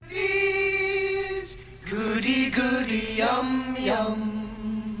Goody, goody, yum, yum.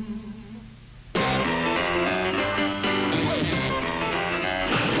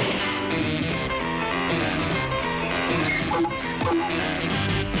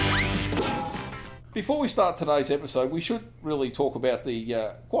 Before we start today's episode, we should really talk about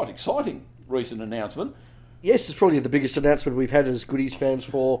the quite exciting recent announcement. Yes, it's probably the biggest announcement we've had as Goodies fans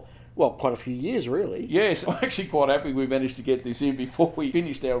for, well, quite a few years, really. Yes, I'm actually quite happy we managed to get this in before we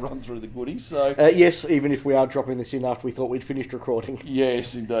finished our run through the Goodies. So yes, even if we are dropping this in after we thought we'd finished recording.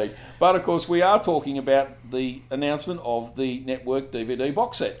 Yes, indeed. But of course, we are talking about the announcement of the network DVD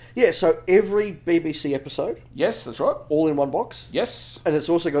box set. Yeah, so every BBC episode, Yes, that's right. all in one box. Yes. And it's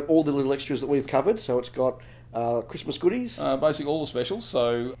also got all the little extras that we've covered, so it's got Christmas goodies. Basically all the specials.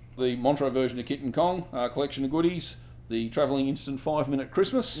 So the Montreux version of Kit and Kong, collection of goodies, the Travelling Instant 5-Minute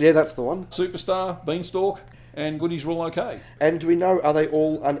Christmas, Yeah, that's the one. Superstar, Beanstalk, and Goodies Rule OK. And do we know, are they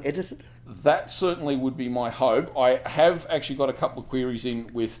all unedited? That certainly would be my hope. I have actually got a couple of queries in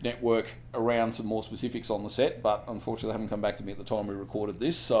with Network around some more specifics on the set, but unfortunately they haven't come back to me at the time we recorded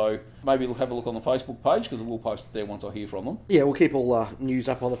this, so maybe we'll have a look on the Facebook page, because we'll post it there once I hear from them. Yeah, we'll keep all news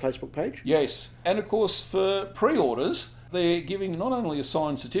up on the Facebook page. Yes, and of course for pre-orders, they're giving not only a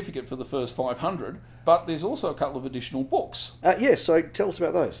signed certificate for the first 500, but there's also a couple of additional books. Yes, so tell us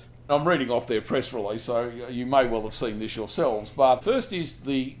about those. I'm reading off their press release, so you may well have seen this yourselves. But first is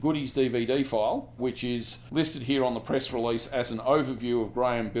the Goodies DVD file, which is listed here on the press release as an overview of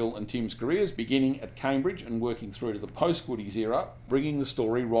Graham, Bill and Tim's careers, beginning at Cambridge and working through to the post-Goodies era, bringing the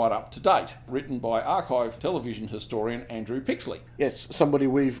story right up to date. Written by archive television historian Andrew Pixley. Yes, somebody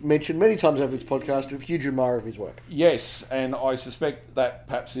we've mentioned many times over this podcast, a huge admirer of his work. Yes, and I suspect that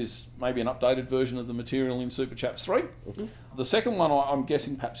perhaps is maybe an updated version of the material in Super Chaps 3. Mm-hmm. The second one I'm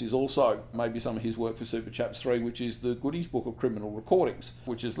guessing perhaps is also maybe some of his work for Super Chaps 3, which is the Goodies Book of Criminal Recordings,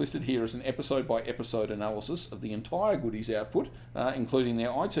 which is listed here as an episode-by-episode analysis of the entire Goodies output, including their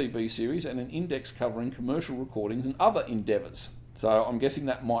ITV series and an index covering commercial recordings and other endeavours. So I'm guessing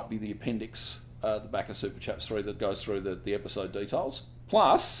that might be the appendix at the back of Super Chaps 3 that goes through the episode details.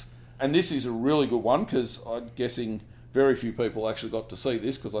 Plus, and this is a really good one because I'm guessing very few people actually got to see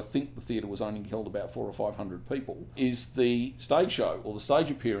this, because I think the theatre was only held about 400 or 500 people, is the stage show, or the stage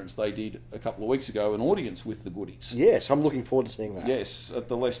appearance they did a couple of weeks ago, an audience with the Goodies. Yes, I'm looking forward to seeing that. Yes, at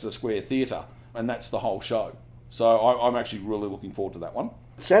the Leicester Square Theatre, and that's the whole show. So I'm actually really looking forward to that one.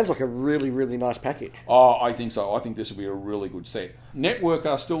 Sounds like a really, really nice package. Oh, I think so. I think this will be a really good set. Network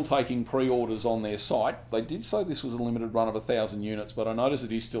are still taking pre-orders on their site. They did say this was a limited run of 1,000 units, but I notice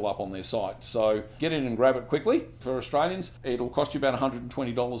it is still up on their site. So get in and grab it quickly. For Australians, it'll cost you about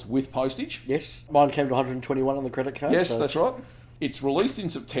 $120 with postage. Yes, mine came to 121 on the credit card. Yes, that's right. It's released in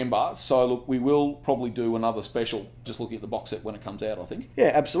September, so look, we will probably do another special just looking at the box set when it comes out, I think. Yeah,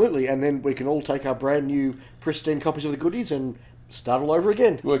 absolutely. And then we can all take our brand new pristine copies of the Goodies and start all over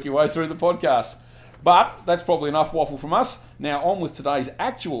again. Work your way through the podcast. But that's probably enough waffle from us. Now on with today's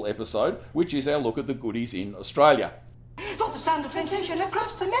actual episode, which is our look at the Goodies in Australia. For the sound of sensation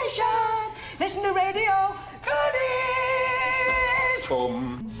across the nation, listen to Radio Goodies!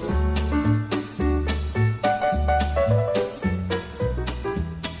 Boom.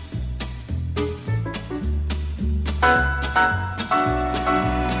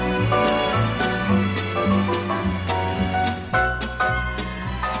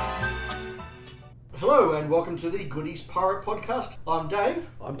 Hello and welcome to the Goodies Pirate Podcast. I'm Dave.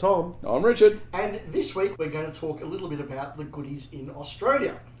 I'm Tom. I'm Richard. And this week we're going to talk a little bit about the Goodies in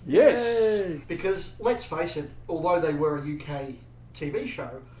Australia. Yes. Yay. Because let's face it, although they were a UK TV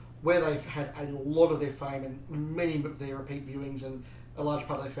show, where they've had a lot of their fame and many of their repeat viewings and a large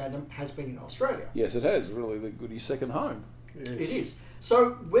part of their fandom has been in Australia. Yes, it has. Really the Goodies' second home. Yes. It is.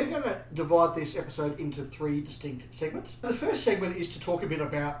 So we're going to divide this episode into 3 distinct segments. The first segment is to talk a bit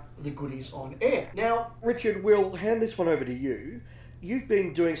about the Goodies on air. Now, Richard, we'll hand this one over to you. You've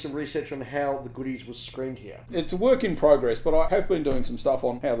been doing some research on how the Goodies was screened here. It's a work in progress, but I have been doing some stuff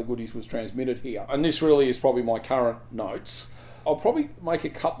on how the Goodies was transmitted here. And this really is probably my current notes. I'll probably make a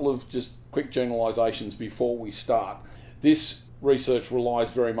couple of just quick generalisations before we start. This research relies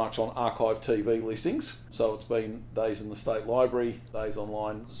very much on archive TV listings. So it's been days in the State Library, days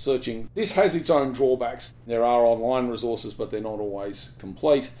online searching. This has its own drawbacks. There are online resources, but they're not always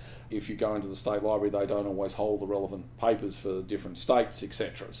complete. If you go into the State Library, they don't always hold the relevant papers for different states,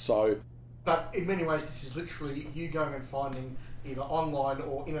 etc. But in many ways, this is literally you going and finding either online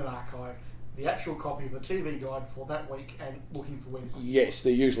or in an archive the actual copy of the TV guide for that week and looking for when. Yes,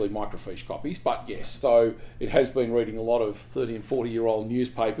 they're usually microfiche copies, but yes. So it has been reading a lot of 30 and 40-year-old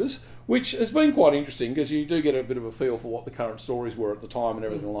newspapers, which has been quite interesting because you do get a bit of a feel for what the current stories were at the time and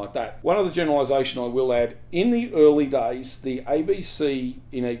everything like that. One other generalisation I will add, in the early days, the ABC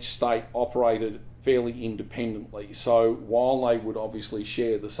in each state operated fairly independently. So while they would obviously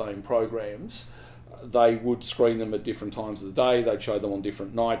share the same programs, they would screen them at different times of the day. They'd show them on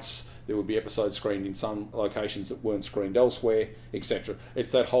different nights. There would be episodes screened in some locations that weren't screened elsewhere, etc.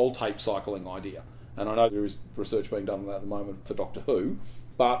 It's that whole tape cycling idea. And I know there is research being done on that at the moment for Doctor Who.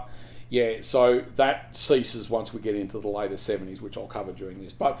 But yeah, so that ceases once we get into the later 70s, which I'll cover during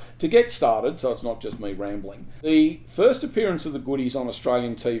this. But to get started, so it's not just me rambling, the first appearance of the Goodies on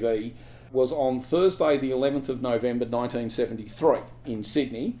Australian TV was on Thursday the 11th of November 1973 in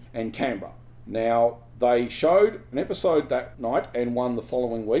Sydney and Canberra. Now, they showed an episode that night and one the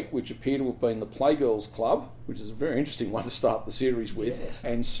following week, which appeared to have been the Playgirls Club, which is a very interesting one to start the series with, yes,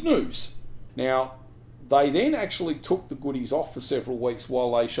 and Snooze. Now, they then actually took the Goodies off for several weeks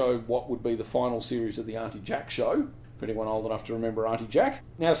while they showed what would be the final series of the Auntie Jack show, for anyone old enough to remember Auntie Jack.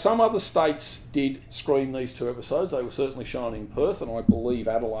 Now, some other states did screen these two episodes. They were certainly shown in Perth and I believe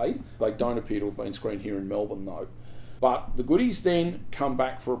Adelaide. They don't appear to have been screened here in Melbourne, though. But the Goodies then come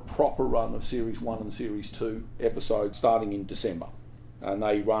back for a proper run of Series 1 and Series 2 episodes starting in December. And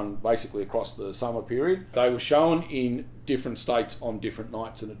they run basically across the summer period. They were shown in different states on different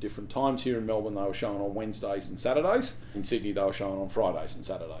nights and at different times. Here in Melbourne, they were shown on Wednesdays and Saturdays. In Sydney, they were shown on Fridays and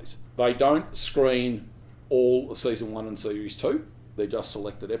Saturdays. They don't screen all of Season 1 and Series 2. They're just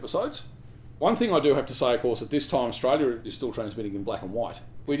selected episodes. One thing I do have to say, of course, at this time, Australia is still transmitting in black and white.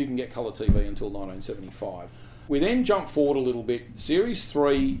 We didn't get colour TV until 1975. We then jump forward a little bit. Series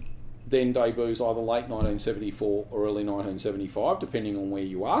 3 then debuts either late 1974 or early 1975, depending on where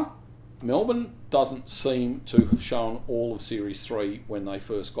you are. Melbourne doesn't seem to have shown all of Series 3 when they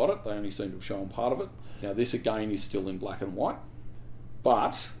first got it. They only seem to have shown part of it. Now, this again is still in black and white.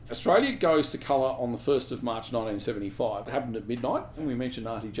 But Australia goes to colour on the 1st of March 1975. It happened at midnight. And we mentioned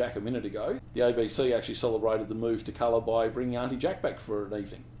Auntie Jack a minute ago. The ABC actually celebrated the move to colour by bringing Auntie Jack back for an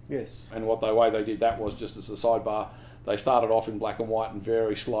evening. Yes. And the way they did that was, just as a sidebar, they started off in black and white and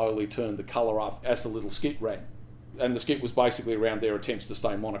very slowly turned the colour up as the little skit ran. And the skit was basically around their attempts to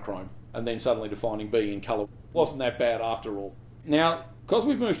stay monochrome and then suddenly defining being in colour. Wasn't that bad after all. Now, because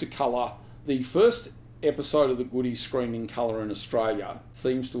we've moved to colour, the first episode of the Goodies screened in colour in Australia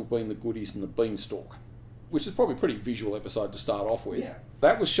seems to have been the Goodies and the Beanstalk, which is probably a pretty visual episode to start off with. Yeah.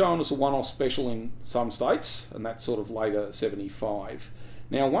 That was shown as a one-off special in some states, and that's sort of later 75.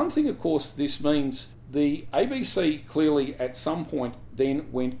 Now, one thing, of course, this means the ABC clearly at some point then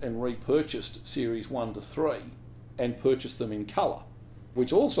went and repurchased Series 1 to 3 and purchased them in colour,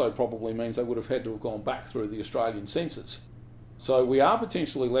 which also probably means they would have had to have gone back through the Australian censors. So we are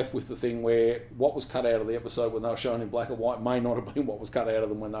potentially left with the thing where what was cut out of the episode when they were shown in black and white may not have been what was cut out of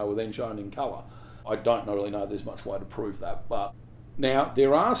them when they were then shown in colour. I don't really know there's much way to prove that, but now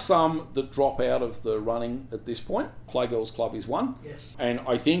there are some that drop out of the running at this point. Playgirls Club is one. Yes. And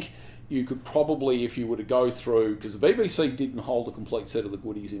I think you could probably, if you were to go through, because the BBC didn't hold a complete set of the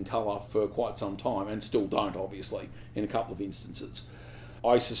Goodies in colour for quite some time, and still don't, obviously, in a couple of instances.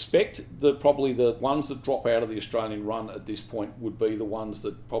 I suspect that probably the ones that drop out of the Australian run at this point would be the ones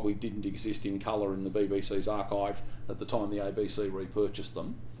that probably didn't exist in colour in the BBC's archive at the time the ABC repurchased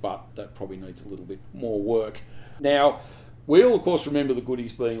them, but that probably needs a little bit more work. Now, we'll of course remember the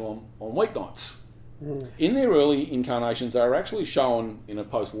Goodies being on weeknights. In their early incarnations, they were actually shown in a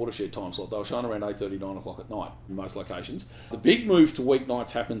post-watershed time slot. They were shown around 8:30, 9 o'clock at night in most locations. The big move to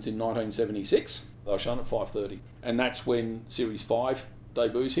weeknights happens in 1976. They were shown at 5:30, and that's when Series 5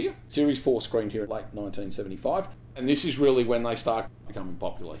 debuts here. Series 4 screened here in late 1975, and this is really when they start becoming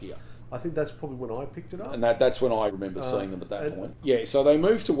popular here. I think that's probably when I picked it up. And that's when I remember seeing them at that point. Yeah, so they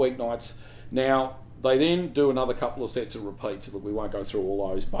moved to weeknights. Now, they then do another couple of sets of repeats, but we won't go through all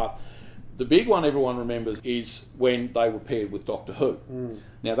those, but the big one everyone remembers is when they were paired with Doctor Who.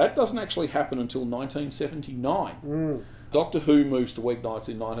 Now, that doesn't actually happen until 1979. Doctor Who moves to weeknights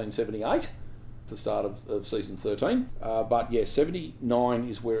in 1978, the start of season 13. But yeah, 79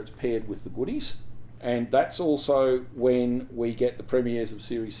 is where it's paired with the Goodies. And that's also when we get the premieres of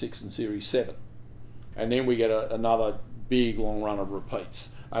Series 6 and Series 7. And then we get another big long run of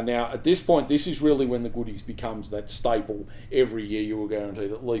repeats. And now, at this point, this is really when the Goodies becomes that staple. Every year you were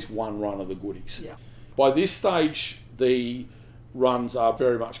guaranteed at least one run of the Goodies. Yeah. By this stage, the runs are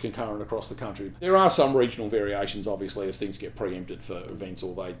very much concurrent across the country. There are some regional variations, obviously, as things get preempted for events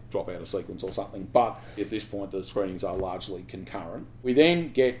or they drop out of sequence or something, but at this point the screenings are largely concurrent. We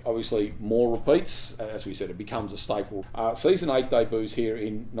then get, obviously, more repeats. As we said, it becomes a staple. Season 8 debuts here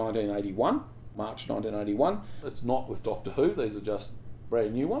in 1981, March 1981. It's not with Doctor Who, these are just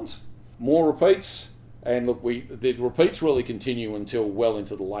brand new ones. More repeats, and look, the repeats really continue until well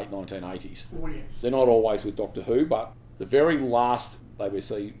into the late 1980s. Oh, yes. They're not always with Doctor Who, but the very last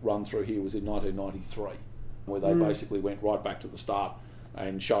ABC run through here was in 1993, where they basically went right back to the start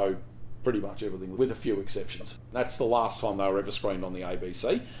and showed pretty much everything, with a few exceptions. That's the last time they were ever screened on the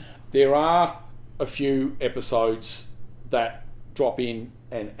ABC. There are a few episodes that drop in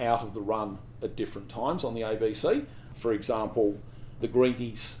and out of the run at different times on the ABC. For example, The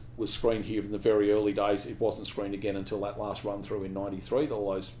Greenies was screened here in the very early days. It wasn't screened again until that last run through in 93.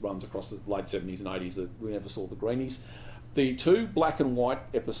 All those runs across the late 70s and 80s that we never saw The Greenies. The two black and white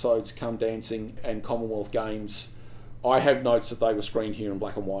episodes, Come Dancing and Commonwealth Games, I have notes that they were screened here in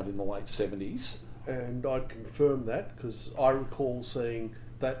black and white in the late 70s. And I'd confirm that because I recall seeing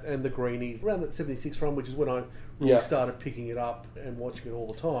that and The Greenies around that 76 run, which is when I really started picking it up and watching it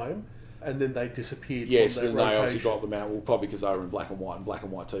all the time. And then they disappeared. Yes, from and that they rotation. obviously got them out, well, probably because they were in black and white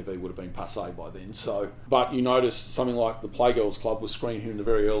TV would have been passé by then. So, but you notice something like the Playgirls Club was screened here in the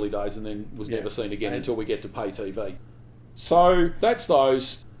very early days and then was never seen again until we get to pay TV. So that's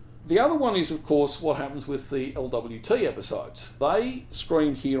those. The other one is, of course, what happens with the LWT episodes. They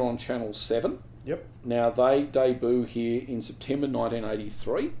screened here on Channel 7. Yep. Now, they debut here in September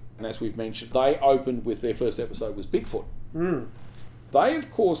 1983. And as we've mentioned, they opened with their first episode was Bigfoot. They,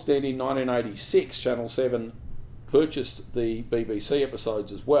 of course, then in 1986, Channel 7 purchased the BBC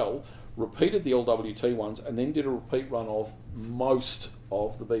episodes as well, repeated the LWT ones, and then did a repeat run of most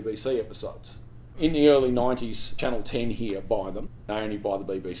of the BBC episodes. In the early 90s, Channel 10 here buy them. They only buy the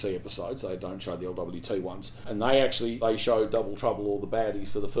BBC episodes, they don't show the LWT ones. And they showed Double Trouble or The Baddies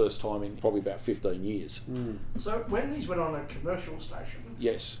for the first time in probably about 15 years. So when these went on a commercial station,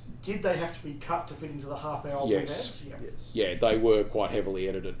 Yes. did they have to be cut to fit into the half-hour Yes. with ads? Yes. Yeah, they were quite heavily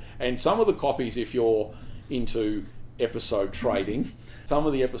edited. And some of the copies, if you're into episode trading, some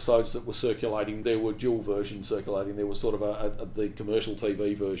of the episodes that were circulating, there were dual versions circulating. There was sort of the commercial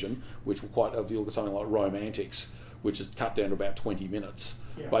TV version, which were quite, if you look at something like Romantics, which is cut down to about 20 minutes,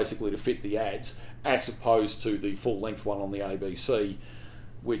 basically to fit the ads, as opposed to the full-length one on the ABC,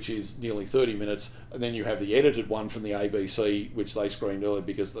 which is nearly 30 minutes, and then you have the edited one from the ABC, which they screened earlier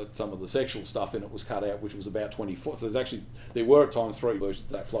because some of the sexual stuff in it was cut out, which was about 24. So there were at times 3 versions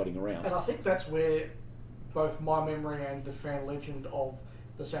of that floating around. And I think that's where both my memory and the fan legend of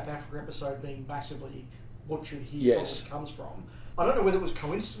the South Africa episode being massively butchered here probably comes from. I don't know whether it was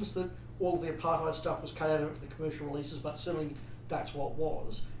coincidence that all the apartheid stuff was cut out of the commercial releases, but certainly that's what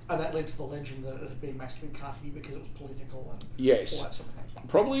was. And that led to the legend that it had been massively cut here because it was political and all that sort of thing.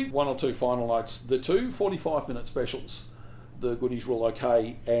 Probably one or two final notes. The two 45-minute specials, the Goodies Were All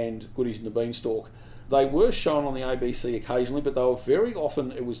OK and Goodies in the Beanstalk, they were shown on the ABC occasionally, but they were very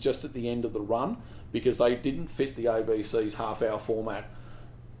often, it was just at the end of the run because they didn't fit the ABC's half-hour format,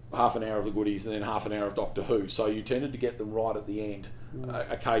 half an hour of the Goodies and then half an hour of Doctor Who. So you tended to get them right at the end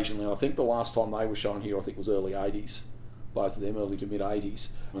occasionally. I think the last time they were shown here, I think was early 80s. Both of them early to mid 80s,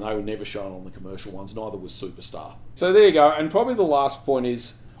 and they were never shown on the commercial ones, neither was Superstar. So there you go, and probably the last point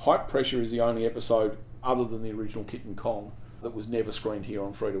is High Pressure is the only episode, other than the original Kit and Kong, that was never screened here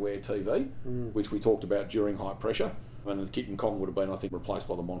on free-to-air TV, which we talked about during High Pressure, and the Kit and Kong would have been, I think, replaced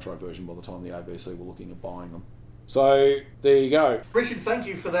by the Montreux version by the time the ABC were looking at buying them. So there you go. Richard, thank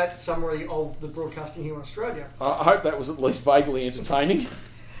you for that summary of the broadcasting here in Australia. I hope that was at least vaguely entertaining.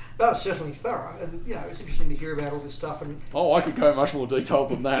 That was certainly thorough, and it's interesting to hear about all this stuff. And I could go much more detailed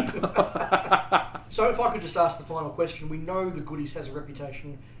than that. So if I could just ask the final question, we know the Goodies has a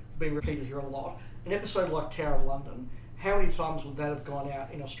reputation for being repeated here a lot. An episode like Tower of London, how many times would that have gone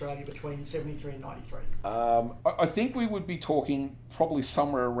out in Australia between 73 and 93? I think we would be talking probably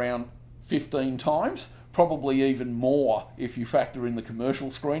somewhere around 15 times, probably even more if you factor in the commercial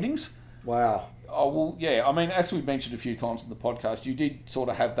screenings. Wow. Oh, well, yeah. I mean, as we've mentioned a few times in the podcast, you did sort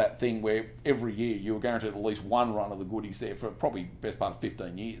of have that thing where every year you were guaranteed at least one run of the Goodies there for probably best part of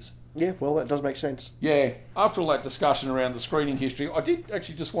 15 years. Yeah, well, that does make sense. Yeah. After all that discussion around the screening history, I did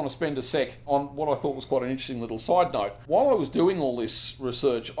actually just want to spend a sec on what I thought was quite an interesting little side note. While I was doing all this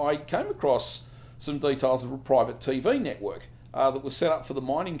research, I came across some details of a private TV network that was set up for the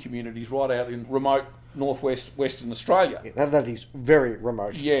mining communities right out in remote northwest Western Australia. Yeah, that is very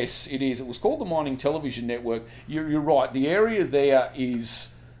remote. Yes, it is. It was called the Mining Television Network. You're right. The area there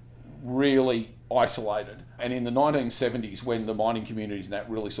is really isolated. And in the 1970s, when the mining communities and that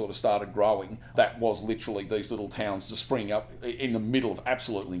really sort of started growing, that was literally these little towns just springing up in the middle of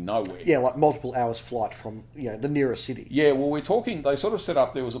absolutely nowhere. Yeah, like multiple hours flight from the nearest city. Yeah, well, we're talking, they sort of set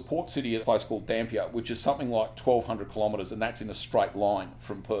up, there was a port city at a place called Dampier, which is something like 1,200 kilometres, and that's in a straight line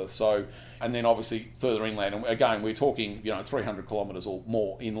from Perth. So, and then obviously further inland, and again, we're talking, 300 kilometres or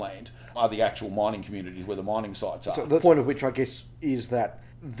more inland are the actual mining communities where the mining sites are. So the point of which, I guess, is that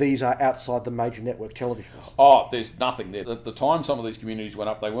these are outside the major network televisions. Oh, there's nothing there. At the time some of these communities went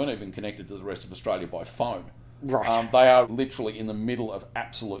up, they weren't even connected to the rest of Australia by phone. Right. They are literally in the middle of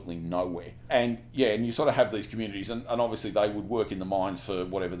absolutely nowhere. And and you sort of have these communities, and obviously they would work in the mines for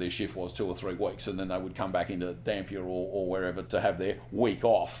whatever their shift was, 2 or 3 weeks, and then they would come back into Dampier or wherever to have their week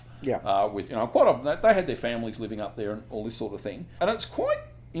off. Yeah. With quite often they had their families living up there and all this sort of thing. And it's quite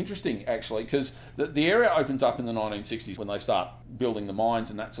interesting, actually, because the area opens up in the 1960s when they start building the mines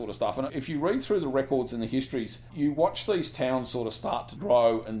and that sort of stuff. And if you read through the records and the histories, you watch these towns sort of start to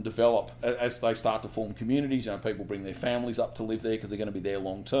grow and develop as they start to form communities. People bring their families up to live there because they're going to be there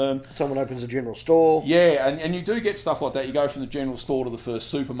long term. Someone opens a general store. Yeah, and you do get stuff like that. You go from the general store to the first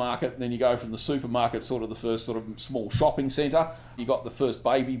supermarket, and then you go from the supermarket sort of the first sort of small shopping centre. You got the first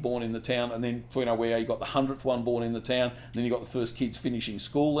baby born in the town, and then where you got the 100th one born in the town, and then you got the first kids finishing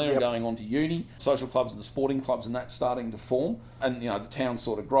school there and going on to uni. Social clubs and the sporting clubs and that starting to form, and the town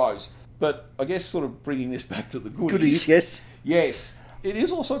sort of grows. But I guess sort of bringing this back to the goodies. Yes. Yes. It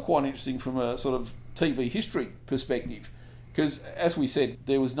is also quite interesting from a sort of TV history perspective, because as we said,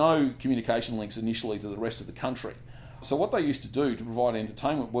 there was no communication links initially to the rest of the country. So what they used to do to provide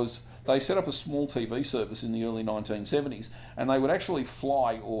entertainment was they set up a small TV service in the early 1970s, and they would actually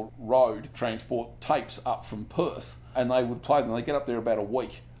fly or road transport tapes up from Perth, and they would play them. They'd get up there about a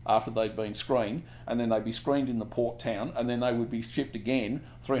week after they'd been screened, and then they'd be screened in the port town, and then they would be shipped again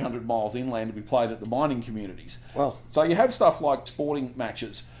 300 miles inland to be played at the mining communities. Wow. So you have stuff like sporting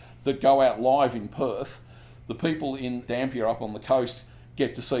matches that go out live in Perth. The people in Dampier up on the coast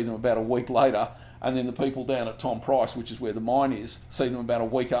get to see them about a week later, and then the people down at Tom Price, which is where the mine is, see them about a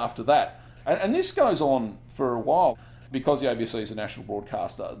week after that. And this goes on for a while. Because the ABC is a national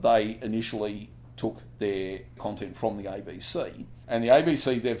broadcaster, they initially took their content from the ABC, and the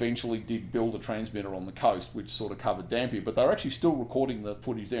ABC eventually did build a transmitter on the coast which sort of covered Dampier, but they were actually still recording the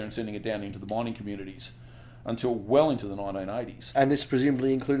footage there and sending it down into the mining communities until well into the 1980s. And this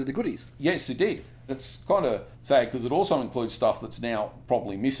presumably included the goodies. Yes, it did. It's kind of sad because it also includes stuff that's now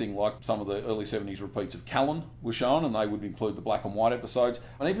probably missing, like some of the early 70s repeats of Callan were shown, and they would include the black and white episodes,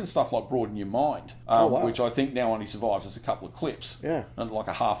 and even stuff like Broaden Your Mind, which I think now only survives as a couple of clips, and like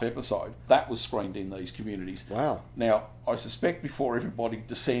a half episode. That was screened in these communities. Wow. Now, I suspect before everybody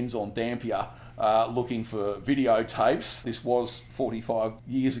descends on Dampier looking for videotapes, this was 45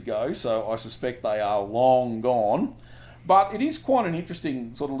 years ago, so I suspect they are long gone. But it is quite an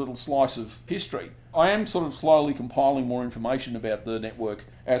interesting sort of little slice of history. I am sort of slowly compiling more information about the network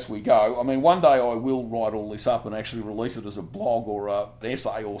as we go. I mean, one day I will write all this up and actually release it as a blog or an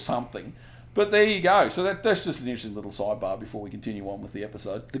essay or something. But there you go. So that's just an interesting little sidebar before we continue on with the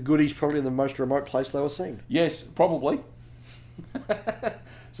episode. The goodies probably in the most remote place they were seen. Yes, probably.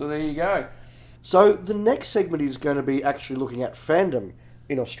 So there you go. So the next segment is going to be actually looking at fandom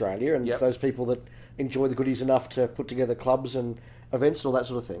in Australia and those people that enjoy the goodies enough to put together clubs and events and all that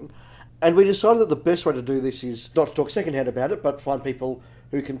sort of thing. And we decided that the best way to do this is not to talk secondhand about it, but find people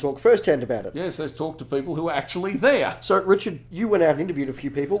who can talk firsthand about it. Yes, let's talk to people who are actually there. So, Richard, you went out and interviewed a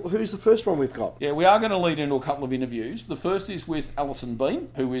few people. Who's the first one we've got? Yeah, we are going to lead into a couple of interviews. The first is with Alison Bean,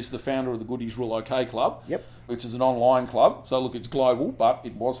 who is the founder of the Goodies Rule OK Club, which is an online club. So, look, it's global, but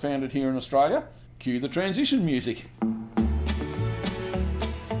it was founded here in Australia. Cue the transition music.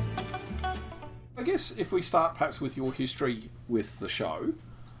 I guess if we start perhaps with your history with the show,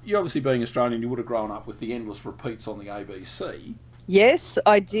 you obviously being Australian, you would have grown up with the endless repeats on the ABC. Yes,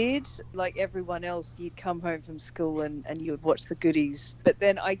 I did. Like everyone else, you'd come home from school and you would watch the goodies. But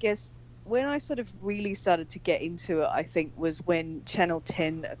then I guess when I sort of really started to get into it, I think was when Channel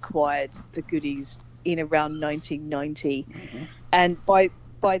 10 acquired the goodies in around 1990. Mm-hmm. And by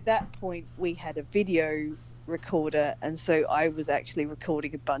that point, we had a video recorder, and so I was actually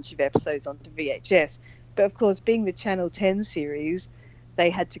recording a bunch of episodes onto VHS. But of course, being the Channel 10 series, they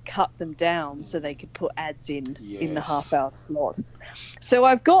had to cut them down so they could put ads in the half-hour slot. So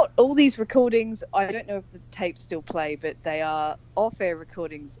I've got all these recordings. I don't know if the tapes still play, but they are off-air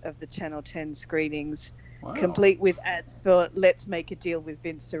recordings of the Channel 10 screenings, complete with ads for Let's Make a Deal with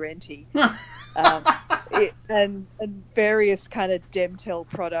Vince Sorrenti, and various kind of Demtel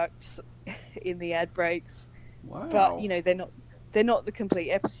products in the ad breaks. Wow. But, you know, they're they're not the complete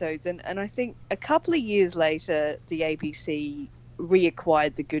episodes. And I think a couple of years later, the ABC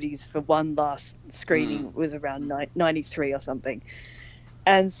reacquired the Goodies for one last screening. It was around 93 or something.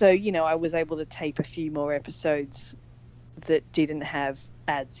 And so, you know, I was able to tape a few more episodes that didn't have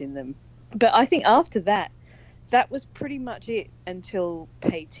ads in them. But I think after that, that was pretty much it until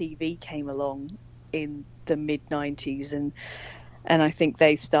pay TV came along in the mid-90s. And I think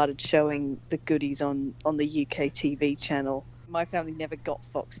they started showing the Goodies on the UK TV channel. My family never got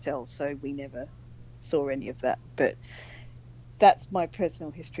Foxtel, so we never saw any of that. But that's my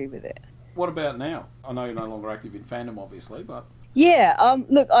personal history with it. What about now? I know you're no longer active in fandom, obviously, but... Yeah,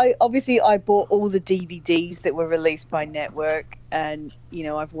 look, I bought all the DVDs that were released by Network, and, you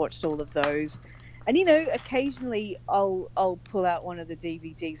know, I've watched all of those. And, you know, occasionally I'll pull out one of the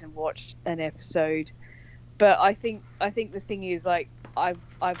DVDs and watch an episode. But I think the thing is, like, I've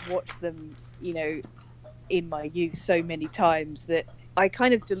watched them, you know, in my youth so many times that I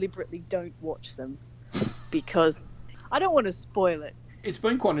kind of deliberately don't watch them because I don't want to spoil it. It's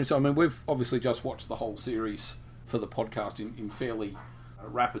been quite interesting. I mean, we've obviously just watched the whole series for the podcast in fairly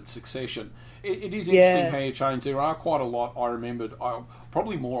rapid succession. It is interesting how you change. There are quite a lot I remembered.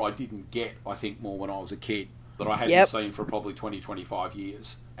 Probably more I didn't get, I think, more when I was a kid that I hadn't seen for probably 20, 25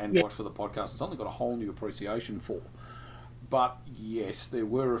 years and watched for the podcast and suddenly got a whole new appreciation for. But yes, there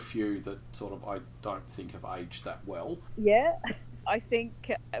were a few that sort of I don't think have aged that well. Yeah, I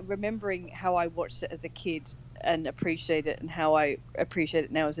think remembering how I watched it as a kid and appreciate it and how I appreciate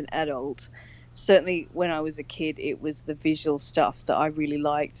it now as an adult, certainly when I was a kid, it was the visual stuff that I really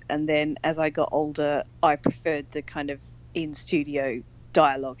liked. And then as I got older, I preferred the kind of in-studio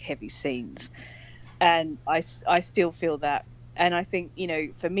dialogue heavy scenes. And I still feel that. And I think, you know,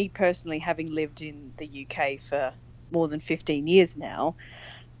 for me personally, having lived in the UK for more than 15 years now,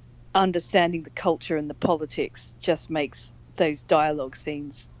 understanding the culture and the politics just makes those dialogue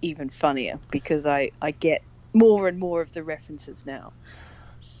scenes even funnier because I get more and more of the references now.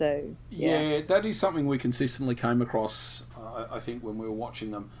 So yeah, that is something we consistently came across. I think when we were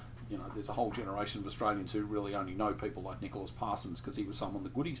watching them, you know, there's a whole generation of Australians who really only know people like Nicholas Parsons because he was someone the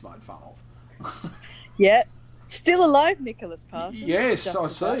Goodies made fun of. Yeah, still alive, Nicholas Parsons. Yes, I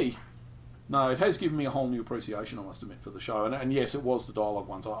see. No, it has given me a whole new appreciation, I must admit, for the show. And yes, it was the dialogue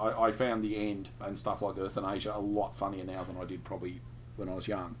ones. I found the end and stuff like Earth and Asia a lot funnier now than I did probably when I was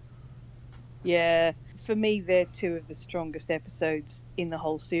young. Yeah, for me, they're two of the strongest episodes in the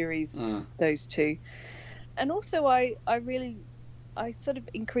whole series, those two. And also, I sort of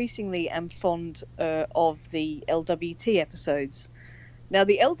increasingly am fond of the LWT episodes. Now,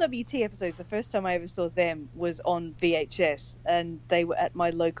 the LWT episodes, the first time I ever saw them was on VHS, and they were at my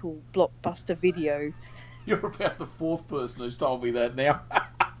local Blockbuster Video. You're about the fourth person who's told me that now.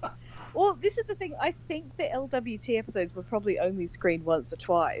 Well, this is the thing. I think the LWT episodes were probably only screened once or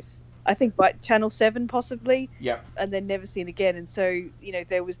twice. I think by Channel 7 possibly. Yep. And then never seen again. And so, you know,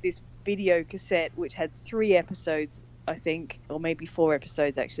 there was this video cassette which had 3 episodes, I think, or maybe 4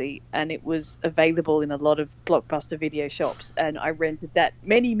 episodes actually, and it was available in a lot of Blockbuster video shops, and I rented that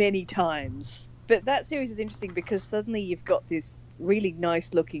many, many times. But that series is interesting because suddenly you've got this really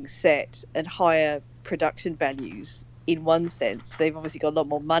nice looking set and higher production values in one sense. They've obviously got a lot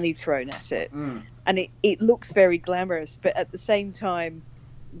more money thrown at it, and it looks very glamorous, but at the same time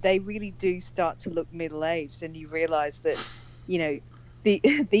they really do start to look middle-aged, and you realise that, you know,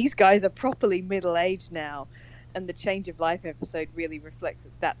 these guys are properly middle-aged now. And the Change of Life episode really reflects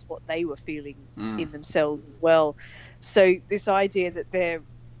that that's what they were feeling in themselves as well. So this idea that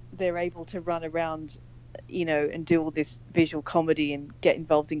they're able to run around, you know, and do all this visual comedy and get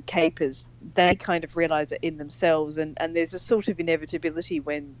involved in capers, they kind of realise it in themselves. And there's a sort of inevitability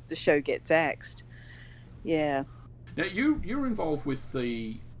when the show gets axed. Yeah. Now, you were involved with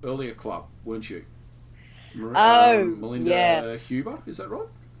the earlier club, weren't you? Melinda Huber, is that right?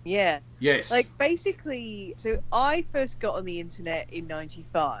 Yeah. Yes. Like, basically, so I first got on the internet in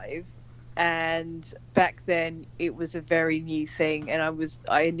 95, and back then it was a very new thing, and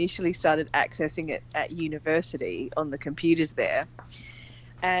I initially started accessing it at university on the computers there.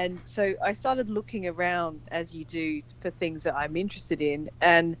 And so I started looking around, as you do, for things that I'm interested in,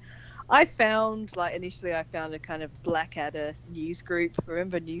 and I found, like, initially I found a kind of Blackadder news group.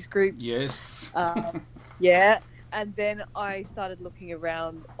 Remember news groups? Yes. Yeah. And then I started looking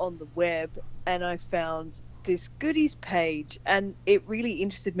around on the web, and I found this Goodies page, and it really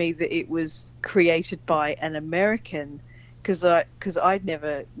interested me that it was created by an American, because I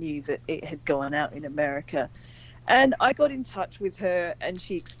never knew that it had gone out in America. And I got in touch with her, and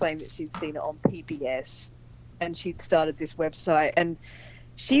she explained that she'd seen it on PBS, and she'd started this website. And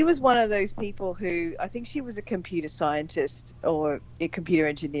she was one of those people who, I think she was a computer scientist or a computer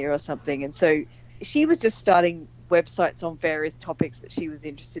engineer or something. And so she was just starting websites on various topics that she was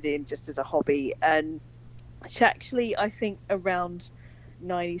interested in just as a hobby. And she actually, I think around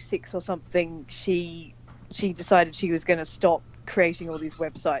 96 or something, she decided she was going to stop creating all these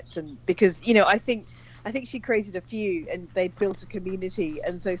websites. And because, you know, I think she created a few and they built a community,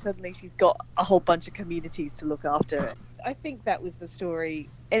 and so suddenly she's got a whole bunch of communities to look after. I think that was the story.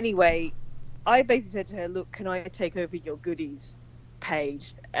 Anyway, I basically said to her, look, can I take over your goodies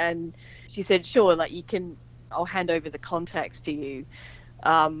page? And she said, sure, like I'll hand over the contacts to you,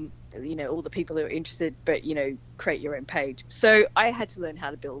 you know, all the people who are interested, but, you know, create your own page. So I had to learn how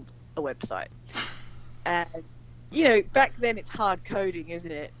to build a website. And, you know, back then it's hard coding,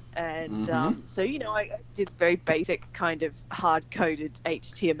 isn't it? And so, you know, I did very basic kind of hard-coded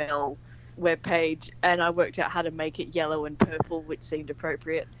HTML web page, and I worked out how to make it yellow and purple, which seemed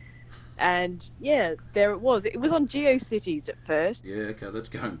appropriate. And, yeah, there it was. It was on GeoCities at first. Yeah, okay, that's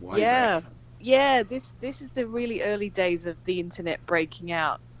going way back. Yeah, this is the really early days of the internet breaking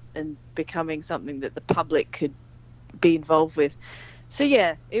out and becoming something that the public could be involved with. So,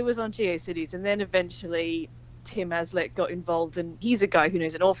 yeah, it was on GeoCities, and then eventually Tim Aslett got involved, and he's a guy who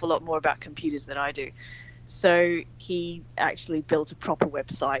knows an awful lot more about computers than I do. So he actually built a proper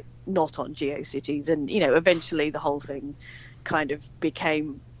website, not on GeoCities, and, you know, eventually the whole thing kind of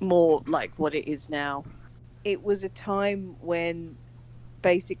became more like what it is now. It was a time when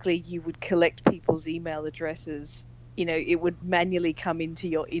basically you would collect people's email addresses. You know, it would manually come into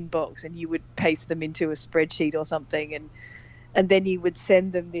your inbox and you would paste them into a spreadsheet or something, and then you would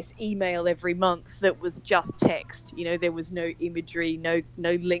send them this email every month that was just text. You know, there was no imagery, no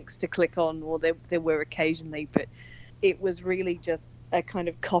links to click on, or there were occasionally, but it was really just a kind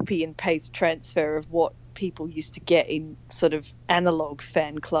of copy and paste transfer of what people used to get in sort of analog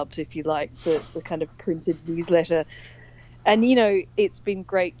fan clubs, if you like, the kind of printed newsletter. And, you know, it's been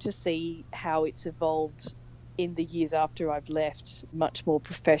great to see how it's evolved in the years after I've left, much more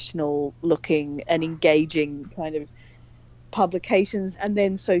professional looking and engaging kind of publications, and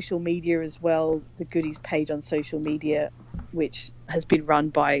then social media as well. The Goodies page on social media, which has been run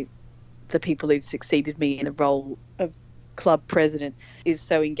by the people who've succeeded me in a role of club president, is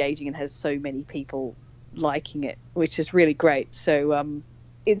so engaging and has so many people liking it, which is really great. So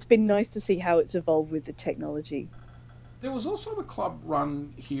it's been nice to see how it's evolved with the technology. There was also a club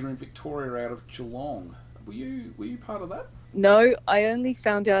run here in Victoria out of Geelong. Were you part of that? No, I only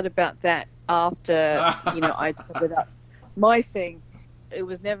found out about that after I set it up. My thing, it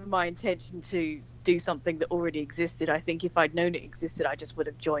was never my intention to do something that already existed. I think if I'd known it existed, I just would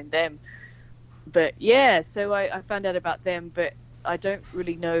have joined them. But yeah, so I found out about them, but I don't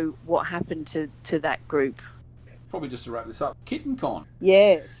really know what happened to that group. Probably just to wrap this up, KittenCon.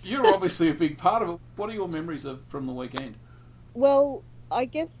 Yes. You're obviously a big part of it. What are your memories from the weekend? Well, I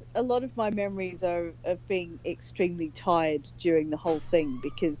guess a lot of my memories are of being extremely tired during the whole thing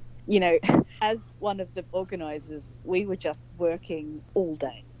because, you know, as one of the organisers, we were just working all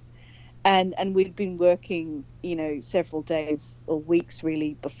day. And we'd been working, you know, several days or weeks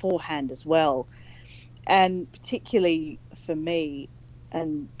really beforehand as well. And particularly for me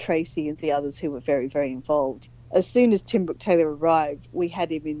and Tracy and the others who were very, very involved, as soon as Tim Brooke Taylor arrived, we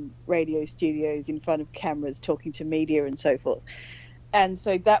had him in radio studios in front of cameras talking to media and so forth. And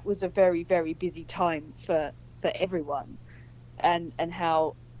so that was a very, very busy time for everyone, and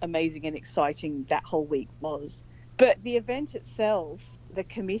how amazing and exciting that whole week was. But the event itself, the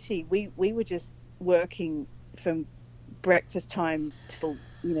committee, we were just working from breakfast time till,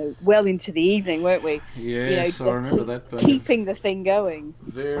 you know, well into the evening, weren't we? Yes, you know, I remember that. Keeping the thing going.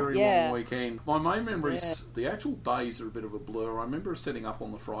 Very long weekend. My main memories, the actual days are a bit of a blur. I remember setting up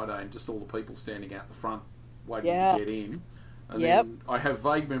on the Friday and just all the people standing out the front waiting to get in. And then I have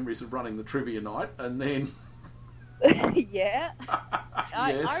vague memories of running the trivia night, and then... Yes.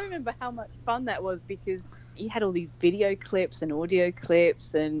 I remember how much fun that was because you had all these video clips and audio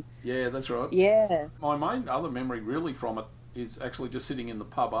clips and... Yeah, that's right. Yeah. My main other memory really from it is actually just sitting in the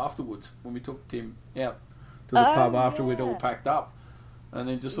pub afterwards when we took Tim out to the pub after we'd all packed up, and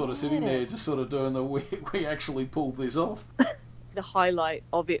then just sort of sitting there, just sort of doing we actually pulled this off. The highlight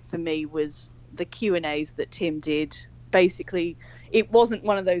of it for me was the Q&As that Tim did. Basically, it wasn't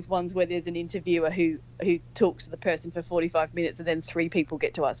one of those ones where there's an interviewer who talks to the person for 45 minutes and then 3 people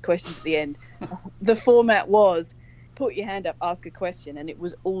get to ask questions at the end. The format was put your hand up, ask a question, and it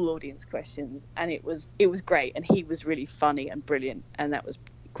was all audience questions, and it was great, and he was really funny and brilliant, and that was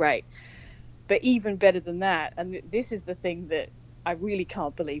great. But even better than that, and this is the thing that I really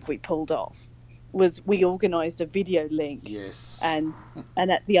can't believe we pulled off, was we organised a video link. Yes. And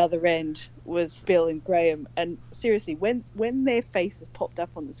at the other end was Bill and Graham. And seriously, when their faces popped up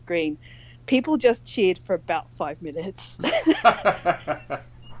on the screen, people just cheered for about 5 minutes.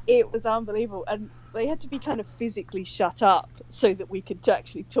 It was unbelievable. And they had to be kind of physically shut up so that we could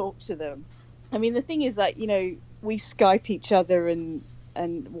actually talk to them. I mean, the thing is that, you know, we Skype each other and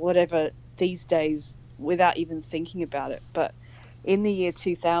whatever these days without even thinking about it. But in the year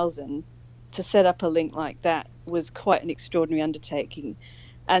 2000, to set up a link like that was quite an extraordinary undertaking.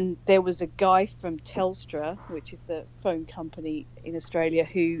 And there was a guy from Telstra, which is the phone company in Australia,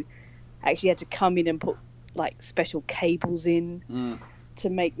 who actually had to come in and put like special cables in to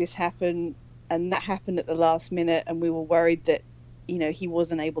make this happen. And that happened at the last minute, and we were worried that, you know, he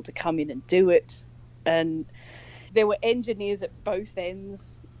wasn't able to come in and do it. And there were engineers at both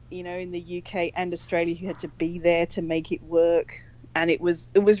ends, you know, in the UK and Australia who had to be there to make it work. And it was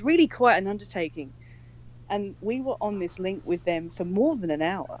really quite an undertaking. And we were on this link with them for more than an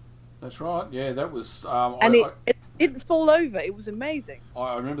hour. That's right. Yeah, that was... it didn't fall over. It was amazing.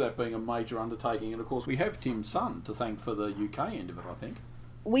 I remember that being a major undertaking. And, of course, we have Tim Sun to thank for the UK end of it, I think.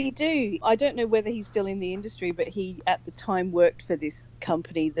 We do. I don't know whether he's still in the industry, but he, at the time, worked for this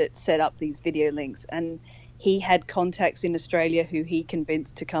company that set up these video links. And he had contacts in Australia who he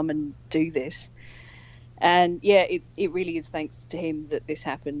convinced to come and do this. And, yeah, it really is thanks to him that this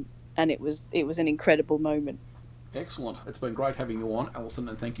happened. And it was an incredible moment. Excellent. It's been great having you on, Alison,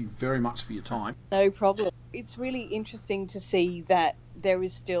 and thank you very much for your time. No problem. It's really interesting to see that there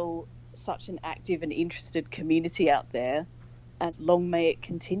is still such an active and interested community out there, and long may it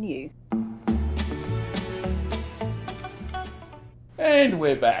continue. And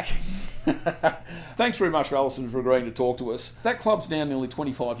we're back. Thanks very much, Alison, for agreeing to talk to us. That club's now nearly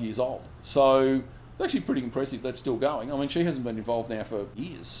 25 years old, so it's actually pretty impressive that's still going. I mean, she hasn't been involved now for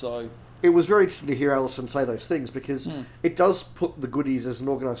years, so... It was very interesting to hear Alison say those things, because it does put the Goodies as an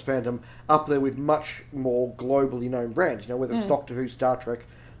organised fandom up there with much more globally known brands, you know, whether it's Doctor Who, Star Trek,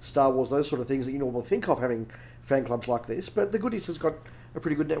 Star Wars, those sort of things that you normally think of having fan clubs like this. But the Goodies has got a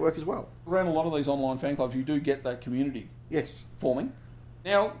pretty good network as well. Around a lot of these online fan clubs, you do get that community forming.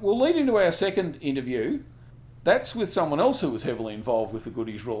 Now, we'll lead into our second interview. That's with someone else who was heavily involved with the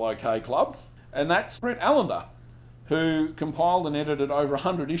Goodies Rule OK Club, and that's Brett Allender, who compiled and edited over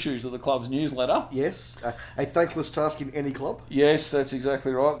 100 issues of the club's newsletter. Yes, a thankless task in any club. Yes, that's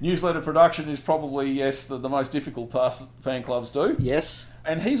exactly right. Newsletter production is probably, the most difficult task fan clubs do. Yes.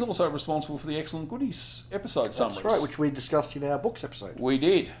 And he's also responsible for the Excellent Goodies episode summaries. That's right, which we discussed in our books episode. We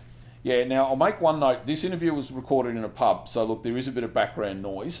did. Yeah, now I'll make one note. This interview was recorded in a pub, so look, there is a bit of background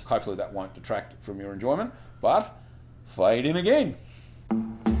noise. Hopefully that won't detract from your enjoyment, but fade in again.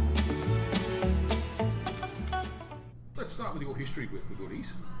 Let's start with your history with the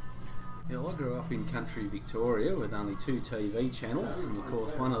Goodies. Yeah, well, I grew up in country Victoria with only 2 TV channels, and of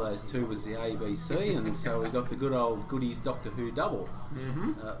course one of those 2 was the ABC, and so we got the good old Goodies Doctor Who double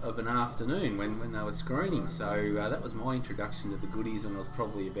of an afternoon when they were screening. So that was my introduction to the Goodies when I was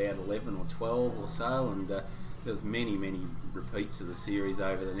probably about 11 or 12 or so, and there was many repeats of the series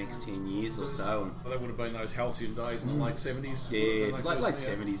over the next 10 years or so. And that would have been those halcyon days in the late 70s? Yeah, late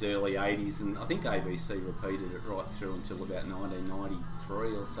 70s, early 80s, and I think ABC repeated it right through until about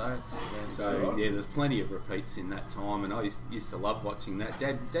 1993 or so. So yeah, there's plenty of repeats in that time, and I used to love watching that.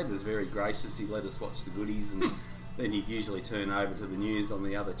 Dad was very gracious. He let us watch the Goodies, and then you'd usually turn over to the news on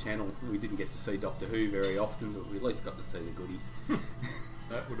the other channel. We didn't get to see Doctor Who very often, but we at least got to see the Goodies.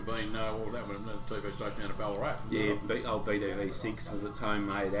 That would have been, that would have been the TV station out of Ballarat. Yeah, old BTV6 with its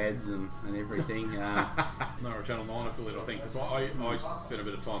homemade ads and everything. No, a Channel 9 affiliate, I think, because I spent a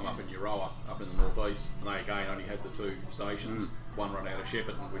bit of time up in Euroa, up in the northeast, and they again only had the 2 stations. One run out of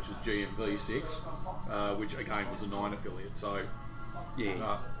Shepparton, which was GMV6, which again was a 9 affiliate. So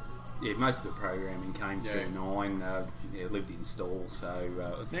yeah, most of the programming came through 9. Lived in Stawell, so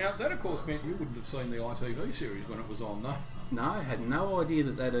now that of course meant you wouldn't have seen the ITV series when it was on, no? No, I had no idea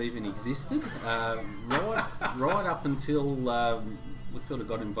that even existed. Right up until we sort of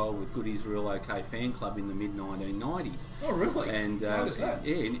got involved with Goodies Rule OK fan club in the mid-1990s. Oh, really? And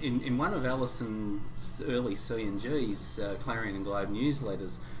in one of Alison's early C&G's, Clarion and Globe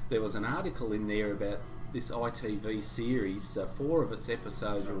newsletters, there was an article in there about this ITV series, 4 of its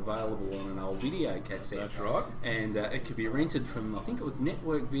episodes are available on an old video cassette. That's right. And it could be rented from, I think it was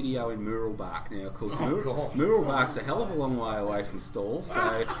Network Video in Muralbark. Now, of course, Muralbark's a hell of a long way away from Stawell, so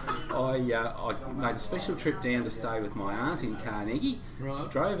I made a special trip down to stay with my aunt in Carnegie. Right.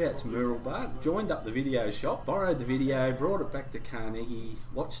 Drove out to Muralbark, joined up the video shop, borrowed the video, brought it back to Carnegie,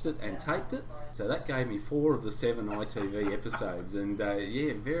 watched it and taped it. So that gave me 4 of the 7 ITV episodes, and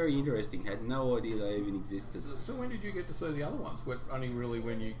very interesting. Had no idea they even existed. So when did you get to see the other ones? Only really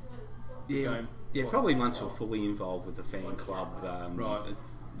when you probably once we're fully involved with the fan club. Right.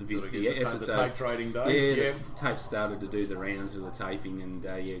 The episodes. The tape trading days. Yeah, the tape started to do the rounds with the taping, and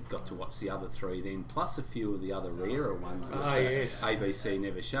got to watch the other 3 then, plus a few of the other rarer ones that ABC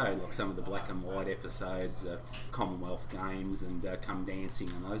never showed, like some of the black and white episodes, Commonwealth Games, and Come Dancing,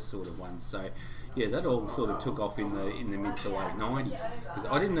 and those sort of ones. So, yeah, that all sort of took off in the mid to late 90s, because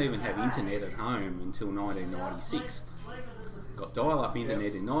I didn't even have internet at home until 1996. Got dial-up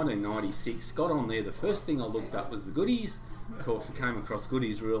internet in 1996, got on there, the first thing I looked up was the Goodies. Of course, I came across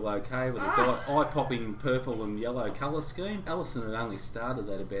Goodies real okay with its eye-popping purple and yellow colour scheme. Allison had only started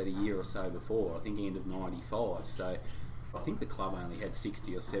that about a year or so before, I think end of 95, so I think the club only had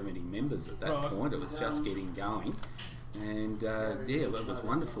 60 or 70 members at that point. It was just getting going, and it was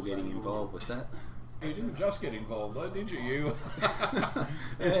wonderful getting involved with that. You didn't just get involved though, did you?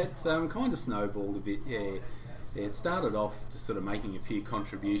 It kind of snowballed a bit, yeah. It started off just sort of making a few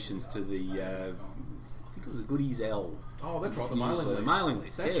contributions to the, I think it was the Goodies L. Oh, that's right, the mailing list. The mailing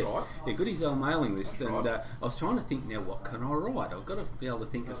list, that's right. Yeah, Goodies L mailing list. That's and right. I was trying to think, now what can I write? I've got to be able to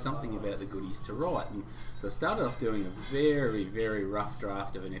think of something about the Goodies to write. And so I started off doing a very, very rough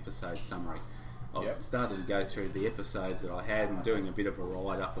draft of an episode summary. I started to go through the episodes that I had and doing a bit of a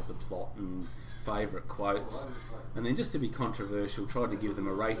write-up of the plot and favourite quotes. And then, just to be controversial, tried to give them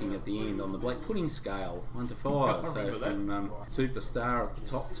a rating at the end on the black pudding scale, 1 to 5. So from superstar at the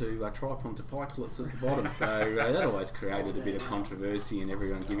top to tripon to pikelets at the bottom. So that always created a bit of controversy and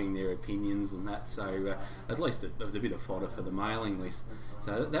everyone giving their opinions and that. So at least there was a bit of fodder for the mailing list.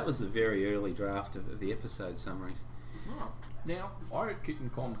 So that was the very early draft of the episode summaries. Now, I at Kit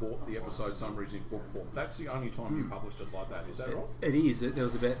and Con bought the episode summaries in book form. That's the only time you published it like that, is that right? It is. There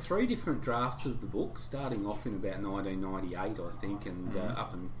was about 3 different drafts of the book, starting off in about 1998, I think, and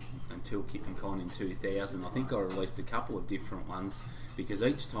up until Kit and Con in 2000. I think I released a couple of different ones, because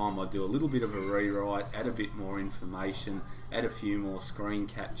each time I'd do a little bit of a rewrite, add a bit more information, add a few more screen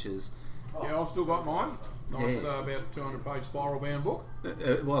captures. Yeah, I've still got mine. Nice, about 200-page spiral-bound book.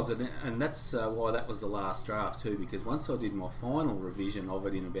 It was, and that's why that was the last draft too, because once I did my final revision of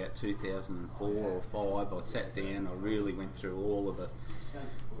it in about 2004 or 5, I sat down, I really went through all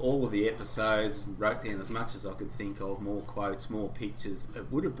of the episodes, wrote down as much as I could think of, more quotes, more pictures.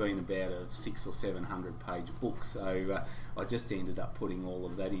 It would have been about a 600 or 700 page book, so I just ended up putting all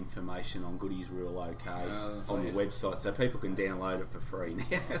of that information on Goodies Real OK on the website, so people can download it for free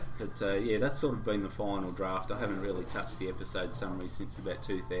now. But that's sort of been the final draft. I haven't really touched the episode summary since about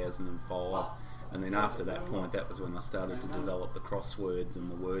 2005, and then after that point, that was when I started to develop the crosswords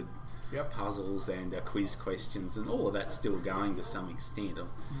and the word puzzles and quiz questions, and all of that's still going to some extent.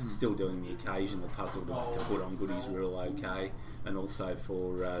 I'm still doing the occasional puzzle to put on Goodies Real OK, and also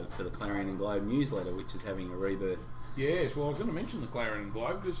for the Clarion and Globe newsletter, which is having a rebirth. Yes, well, I was going to mention the Clarion and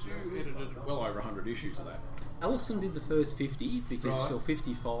Globe, because you edited well over 100 issues of that. Alison did the first 50, or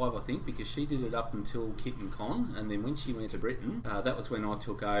 55 I think, because she did it up until Kit and Con, and then when she went to Britain, that was when I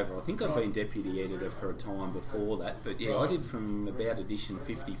took over. I think I'd been deputy editor for a time before that, but I did from about edition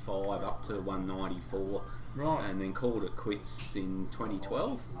 55 up to 194. Right. And then called it quits in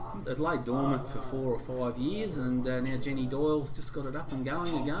 2012. It lay dormant for 4 or 5 years, and now Jenny Doyle's just got it up and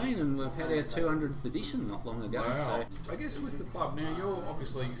going again, and we've had our 200th edition not long ago. Wow. So I guess with the club now,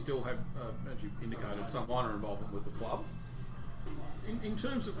 you still have, as you indicated, some minor involvement with the club. In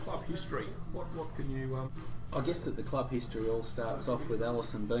terms of club history, what can you... I guess that the club history all starts off with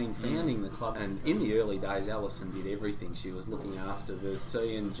Alison Bean founding the club, and in the early days Alison did everything. She was looking after the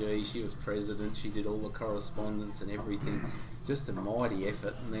C&G, she was president, she did all the correspondence and everything. Just a mighty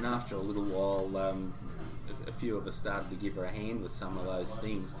effort, and then after a little while a few of us started to give her a hand with some of those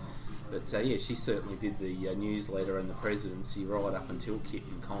things. But she certainly did the newsletter and the presidency right up until Kit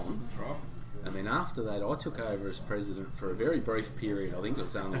and Con. That's right. And then after that I took over as president for a very brief period. I think it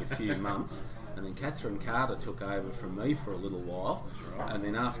was only a few months. And then Catherine Carter took over from me for a little while. Right. And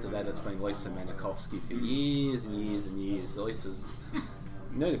then after that it's been Lisa Manikovsky for years and years and years. Lisa's... You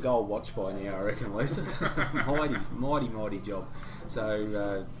need a gold watch by now, I reckon, Lisa. mighty job.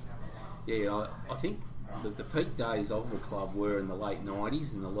 So, I think the peak days of the club were in the late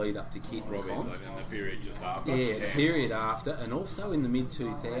 90s in the lead up to Kitten Con. In the period just after. Yeah, the period after, and also in the mid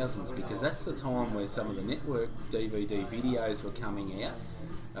 2000s, because that's the time where some of the network DVD videos were coming out.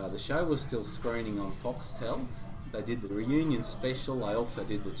 The show was still screening on Foxtel. They did the reunion special. They also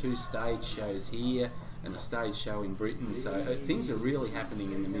did the 2 stage shows here and a stage show in Britain. So things are really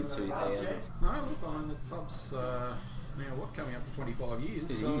happening in the mid 2000s. No, look, I mean, the club's now coming up to 25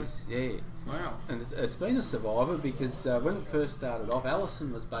 years. It is, yeah. Wow. And it's been a survivor because when it first started off,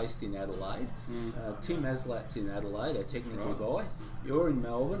 Allison was based in Adelaide. Tim Aslat's in Adelaide, our technical guy. You're in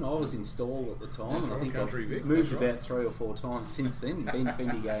Melbourne. I was in Stawell at the time, and I think I've moved about 3 or 4 times since then.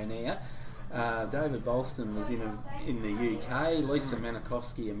 Bendigo now. David Bolston was in the UK, Lisa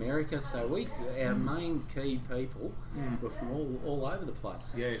Manikowski, America. So our main key people were from all over the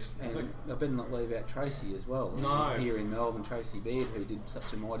place. Yes, and I better not leave out Tracy as well. No. Here in Melbourne, Tracy Baird, who did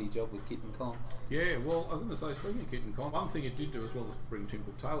such a mighty job with Kitten Con. Yeah, well, I was going to say, speaking of Kitten Con, one thing it did do as well as bring Tim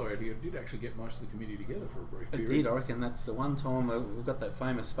Cook Taylor out here, it did actually get most of the committee together for a brief period. It did, I reckon that's the one time we've got that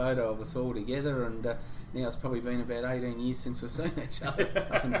famous photo of us all together, and now it's probably been about 18 years since we've seen each other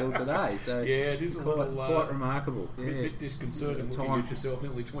up until today. So yeah, it is quite remarkable. A bit disconcerting looking at yourself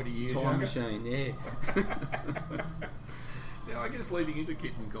nearly 20 years Time younger. machine, yeah. Now, I guess leading into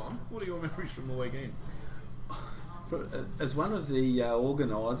Kitten Con, what are your memories from the weekend? As one of the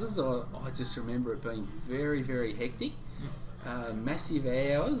organisers, I just remember it being very, very hectic. Massive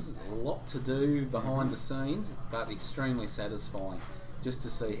hours, a lot to do behind the scenes, but extremely satisfying. Just to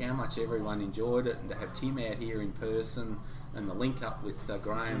see how much everyone enjoyed it, and to have Tim out here in person, and the link up with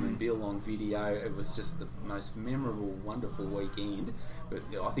Graham and Bill on video. It was just the most memorable, wonderful weekend. But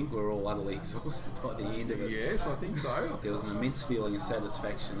I think we were all utterly exhausted by the end of it. Yes, I think so. There was an immense feeling of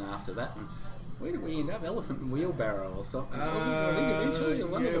satisfaction after that. And where did we end up? Elephant and Wheelbarrow or something? I think eventually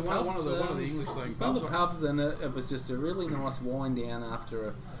one of the pubs. One of the English thing one of the pubs, and it was just a really nice wind down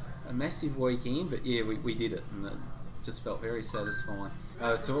after a massive weekend. But yeah, we did it, and it just felt very satisfying.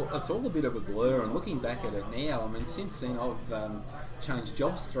 It's all a bit of a blur, and looking back at it now, I mean, since then I've changed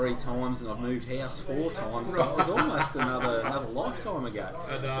jobs 3 times and I've moved house 4 times, so it was almost another lifetime ago.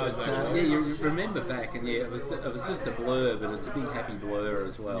 Yeah, you remember back, and yeah, it was just a blur, but it's a big happy blur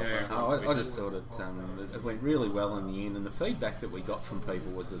as well. Yeah, I just thought it went really well in the end, and the feedback that we got from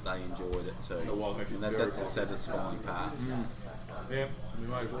people was that they enjoyed it too, and that's the satisfying part. Yeah, we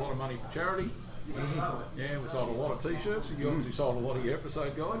made a lot of money for charity. Yeah, we sold a lot of t-shirts. You obviously sold a lot of your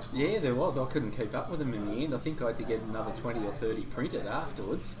episode guides. Yeah, there was. I couldn't keep up with them in the end. I think I had to get another 20 or 30 printed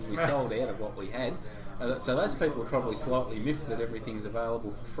afterwards, because we sold out of what we had. So those people are probably slightly miffed that everything's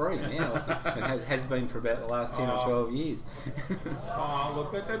available for free now. It has been for about the last 10 or 12 years.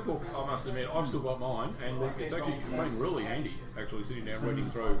 Look, that book, I must admit, I've still got mine, and look, it's actually been really handy, actually, sitting down reading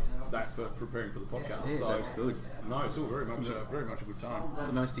through that for preparing for the podcast. Yeah, so that's good. No, it's still very much a good time.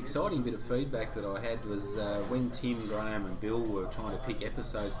 The most exciting bit of feedback that I had was when Tim, Graham and Bill were trying to pick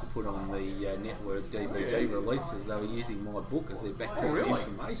episodes to put on the network DVD releases, they were using my book as their background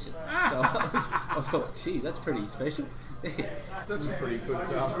information. So I thought, gee, that's pretty special. That's a pretty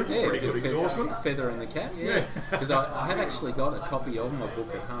good endorsement. Feather in the cap, yeah. Because I have actually got a copy of my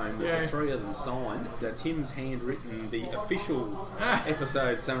book at home that the 3 of them signed. Tim's handwritten the official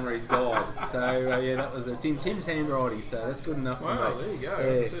episode summaries guide. So yeah, it's in Tim's handwriting, so that's good enough for me. Wow, there you go.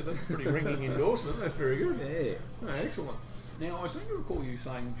 Yeah. That's a pretty ringing endorsement. That's very good. Yeah. Oh, excellent. Now, I seem to recall you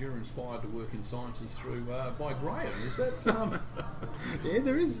saying you're inspired to work in sciences through by Graham. Is that? Yeah,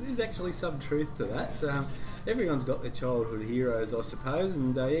 there's actually some truth to that. Everyone's got their childhood heroes, I suppose,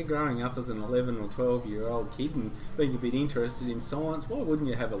 and growing up as an 11 or 12-year-old kid and being a bit interested in science, why wouldn't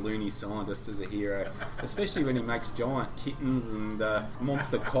you have a loony scientist as a hero? Especially when he makes giant kittens and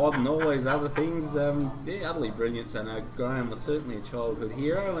monster cod and all these other things. Utterly brilliant. So no, Graham was certainly a childhood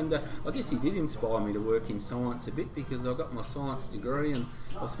hero, and I guess he did inspire me to work in science a bit, because I got my science degree and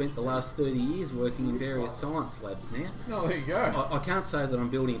I've spent the last 30 years working in various science labs now. Oh, there you go. I can't say that I'm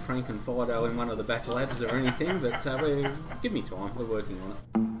building Frankenfido in one of the back labs or anything, but give me time. We're working on it.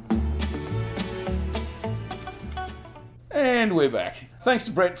 And we're back. Thanks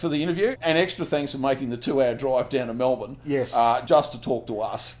to Brett for the interview, and extra thanks for making the 2-hour drive down to Melbourne. Yes. Just to talk to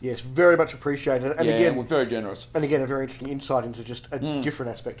us. Yes, very much appreciated. And again, we're very generous. And again, a very interesting insight into just a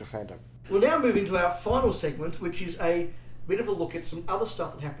different aspect of fandom. We'll now move into our final segment, which is a bit of a look at some other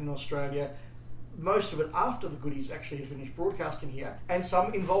stuff that happened in Australia, most of it after the Goodies actually has finished broadcasting here, and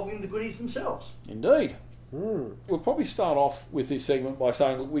some involving the Goodies themselves. Indeed. We'll probably start off with this segment by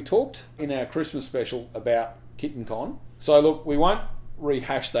saying, look, we talked in our Christmas special about Kitten Con. So look, we won't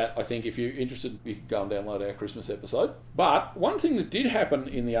rehash that. I think if you're interested, you can go and download our Christmas episode. But one thing that did happen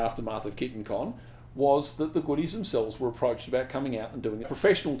in the aftermath of Kitten Con was that the Goodies themselves were approached about coming out and doing a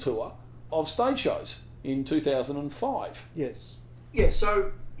professional tour of stage shows in 2005. Yes. Yeah,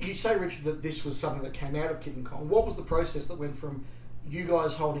 so you say, Richard, that this was something that came out of Kid and Kong. What was the process that went from you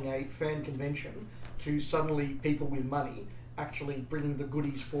guys holding a fan convention to suddenly people with money actually bringing the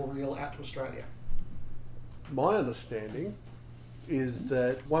Goodies for real out to Australia? My understanding is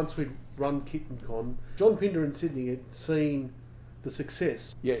that once we'd run Kit and Con, John Pinder in Sydney had seen the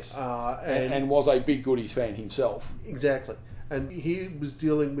success. Yes, and and was a big Goodies fan himself. Exactly. And he was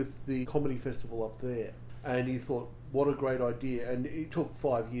dealing with the comedy festival up there. And he thought, what a great idea. And it took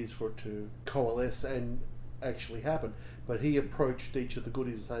 5 years for it to coalesce and actually happen. But he approached each of the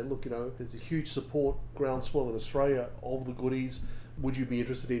Goodies and saying, look, there's a huge support groundswell in Australia of the Goodies. Would you be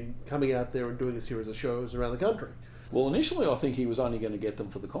interested in coming out there and doing a series of shows around the country? Well, initially I think he was only going to get them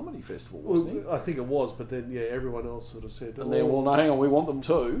for the comedy festival, wasn't he? I think it was, but then, everyone else sort of said... And then, well, no, hang on, we want them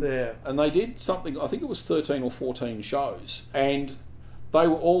too. Yeah. And they did something, I think it was 13 or 14 shows, and they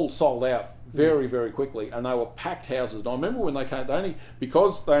were all sold out very, very quickly, and they were packed houses. And I remember when they came,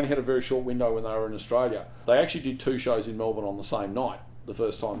 because they only had a very short window when they were in Australia, they actually did 2 shows in Melbourne on the same night, the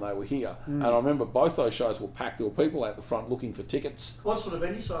first time they were here. And I remember both those shows were packed. There were people out the front looking for tickets. What sort of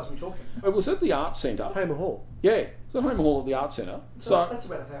venue size are we talking? It was at the Arts Centre. Hamer Hall. Yeah, it was at Hamer Hall at the Arts Centre. So that's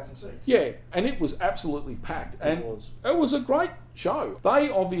about 1,000 seats. Yeah, and it was absolutely packed. And it was a great show. They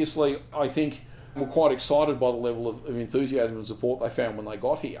obviously, I think, were quite excited by the level of enthusiasm and support they found when they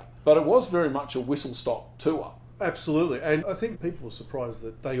got here. But it was very much a whistle-stop tour. Absolutely. And I think people were surprised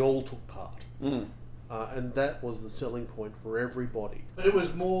that they all took part. And that was the selling point for everybody. But it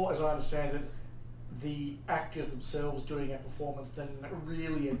was more, as I understand it, the actors themselves doing a performance than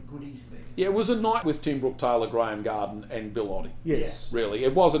really a Goodies thing. Yeah, it was a night with Tim Brooke Taylor, Graham Garden and Bill Oddie. Yes. Really.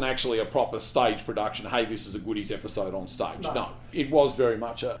 It wasn't actually a proper stage production, hey, this is a Goodies episode on stage. No. It was very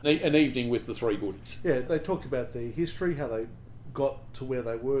much an evening with the 3 Goodies. Yeah, they talked about their history, how they got to where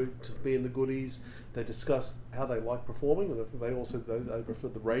they were to be in the Goodies. They discussed how they like performing, and I think they also they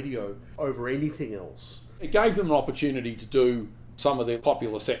preferred the radio over anything else. It gave them an opportunity to do some of their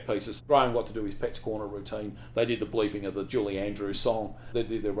popular set pieces. Graham got to do his Pet's Corner routine. They did the bleeping of the Julie Andrews song. They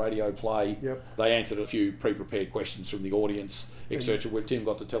did their radio play. Yep. They answered a few pre-prepared questions from the audience, etc. Where Tim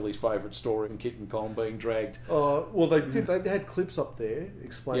got to tell his favourite story in Kit and Kong being dragged. Well, they did. They had clips up there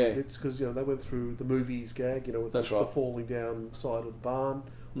explaining it because they went through the movies gag. With the falling down side of the barn.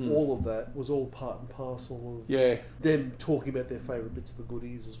 All of that was all part and parcel of them talking about their favourite bits of the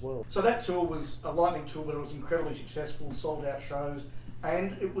Goodies as well. So that tour was a lightning tour, but it was incredibly successful, sold out shows,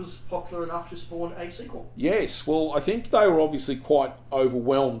 and it was popular enough to spawn a sequel. Yes, well, I think they were obviously quite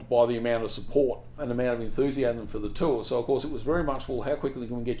overwhelmed by the amount of support and amount of enthusiasm for the tour. So, of course, it was very much, well, how quickly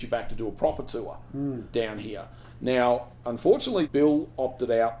can we get you back to do a proper tour down here? Now, unfortunately, Bill opted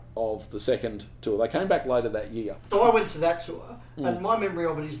out of the second tour. They came back later that year. So I went to that tour, and my memory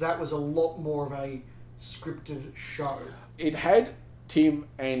of it is that was a lot more of a scripted show. It had Tim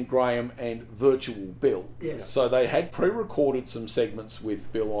and Graham and Virtual Bill. Yes. So they had pre-recorded some segments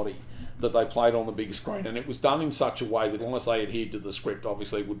with Bill Oddie that they played on the big screen, and it was done in such a way that unless they adhered to the script,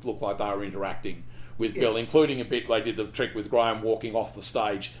 obviously it would look like they were interacting with Bill, including a bit they did the trick with Graham walking off the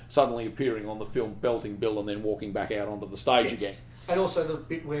stage, suddenly appearing on the film, belting Bill, and then walking back out onto the stage again. And also the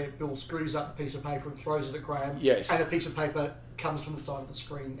bit where Bill screws up the piece of paper and throws it at Graham, and a piece of paper comes from the side of the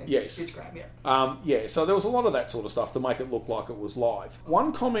screen and hits Graham, so there was a lot of that sort of stuff to make it look like it was live.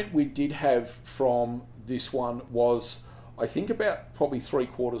 One comment we did have from this one was, I think about probably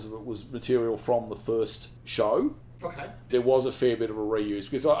 3/4 of it was material from the first show. Okay. There was a fair bit of a reuse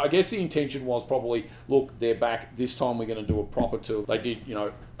because I guess the intention was probably, look, they're back, this time we're going to do a proper tour. They did,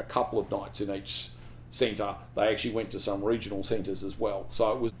 a couple of nights in each centre. They actually went to some regional centres as well.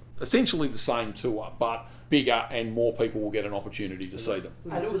 So it was essentially the same tour, but bigger, and more people will get an opportunity to see them.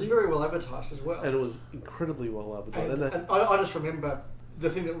 And it was very well advertised as well. And it was incredibly well advertised. And I just remember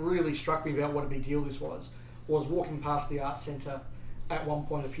the thing that really struck me about what a big deal this was walking past the Arts Centre at one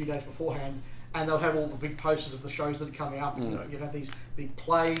point a few days beforehand, and they'll have all the big posters of the shows that are coming up. You know, these big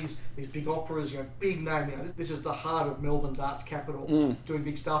plays, these big operas, big name. This is the heart of Melbourne's arts capital, doing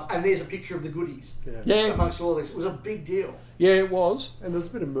big stuff. And there's a picture of the Goodies amongst all this. It was a big deal. Yeah, it was. And there was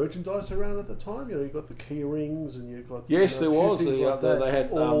a bit of merchandise around at the time. You got the key rings, and you got there was. They had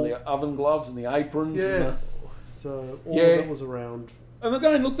the oven gloves and the aprons. Yeah. So all of that was around. And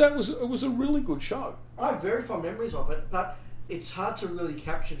again, look, it was a really good show. I have very fond memories of it, but it's hard to really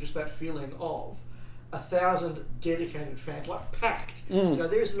capture just that feeling of 1,000 dedicated fans, like packed.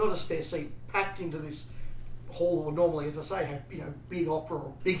 There is not a spare seat, packed into this hall that would normally, as I say, have big opera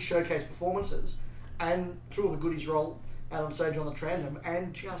or big showcase performances, and 2 of the Goodies roll out on stage on the Trandom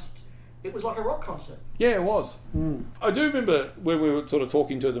and just it was like a rock concert. Yeah, it was. I do remember when we were sort of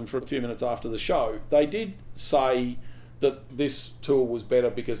talking to them for a few minutes after the show, they did say that this tour was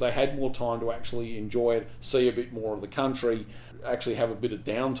better because they had more time to actually enjoy it, see a bit more of the country, actually have a bit of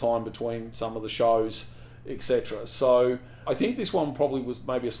downtime between some of the shows, etc. So I think this one probably was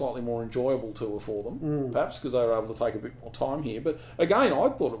maybe a slightly more enjoyable tour for them, perhaps because they were able to take a bit more time here. But again, I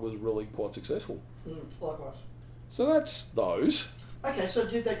thought it was really quite successful. Likewise. So that's those. Okay, so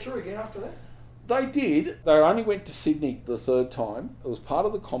did they tour again after that? They did. They only went to Sydney the third time. It was part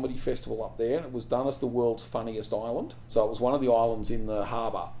of the comedy festival up there, and it was done as the world's funniest island. So it was one of the islands in the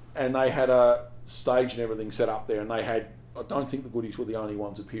harbour. And they had a stage and everything set up there, and they had, I don't think the Goodies were the only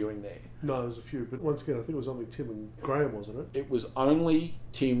ones appearing there. No, there was a few, but once again, I think it was only Tim and Graham, wasn't it? It was only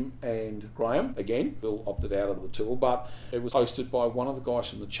Tim and Graham. Again, Bill opted out of the tour, but it was hosted by one of the guys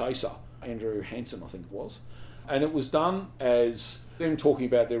from The Chaser, Andrew Hansen, I think it was. And it was done as them talking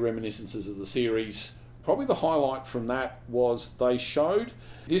about their reminiscences of the series. Probably the highlight from that was they showed,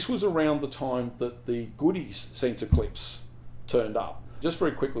 this was around the time that the Goodies censor clips turned up. Just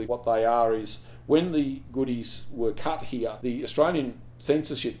very quickly, what they are is, when the Goodies were cut here, the Australian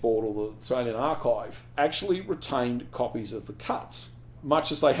Censorship Board, or the Australian Archive, actually retained copies of the cuts,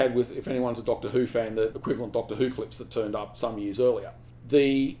 much as they had with, if anyone's a Doctor Who fan, the equivalent Doctor Who clips that turned up some years earlier.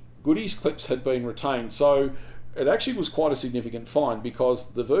 The Goodies clips had been retained, so it actually was quite a significant find,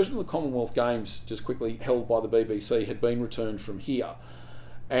 because the version of the Commonwealth Games, just quickly held by the BBC, had been returned from here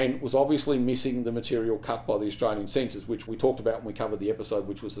and was obviously missing the material cut by the Australian censors, which we talked about when we covered the episode,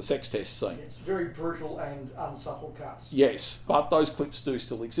 which was the sex test scene. Yes, very brutal and unsubtle cuts. Yes, but those clips do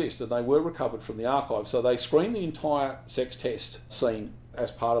still exist, and they were recovered from the archive, so they screened the entire sex test scene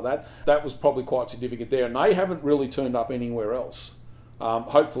as part of that. That was probably quite significant there, and they haven't really turned up anywhere else.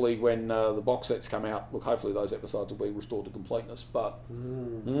 Hopefully when the box sets come out, look, hopefully those episodes will be restored to completeness. But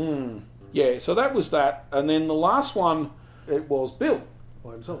yeah, so that was that. And then the last one, it was Bill.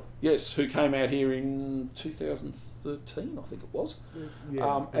 By himself. Yes, who came out here in 2013, I think it was.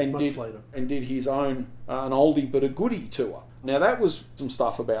 Yeah, and much did, later. And did his own, an oldie but a goodie tour. Now that was some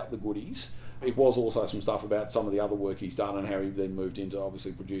stuff about the Goodies. It was also some stuff about some of the other work he's done and how he then moved into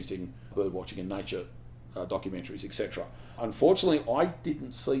obviously producing bird watching and nature documentaries, etc. Unfortunately, I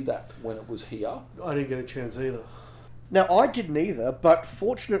didn't see that when it was here. I didn't get a chance either. Now, I didn't either, but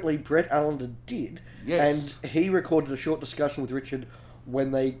fortunately Brett Allender did. Yes. And he recorded a short discussion with Richard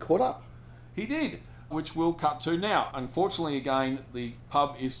when they caught up. He did, which we'll cut to now. Unfortunately, again, the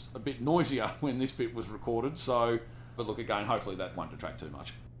pub is a bit noisier when this bit was recorded, so, but look, again, hopefully that won't detract too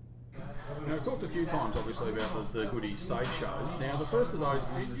much. Now, we've talked a few times, obviously, about the Goodies stage shows. Now, the first of those,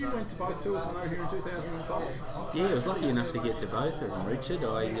 you went to both tours when they were here in 2005? Yeah, I was lucky enough to get to both of them, Richard.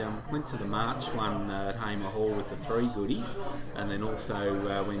 I went to the March one at Hamer Hall with the 3 Goodies, and then also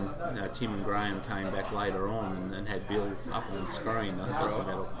when Tim and Graham came back later on and had Bill up on screen. I think that was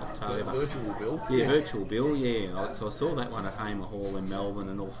about October. Virtual Bill? Yeah, Virtual Bill, yeah. So I saw that one at Hamer Hall in Melbourne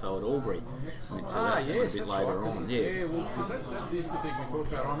and also at Albury. Went to that yes, a bit that's later right. on. Yeah, well, because that's the thing we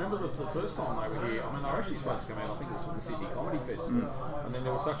talked about. I remember the first time they were here, I mean, they were actually supposed to come out, I think it was from the Sydney Comedy Festival, and then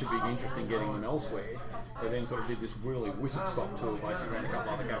there was such a big interest in getting them elsewhere. They then sort of did this really whistle-stop tour basically around a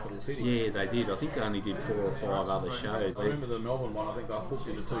couple other capital cities. Yeah, they did. I think they only did 4 or 5 other shows. I remember the Melbourne one, I think they booked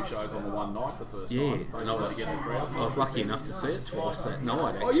into 2 shows on the one night the first time. Yeah, and to get the crowd. I was lucky enough to see it twice that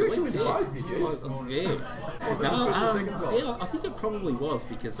night, actually. Oh, you actually went to both, did you? Yeah. Was that the second time? Yeah, I think it probably was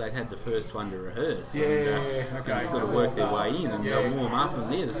because they'd had the first one to rehearse and sort of work their way in and warm up,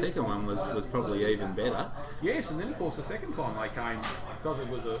 and the second one was probably even better. Yes, and then of course the second time they came, because it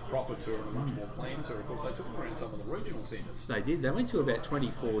was a proper tour and a much more planned tour, of course they took them around some of the regional centres. They did. They went to about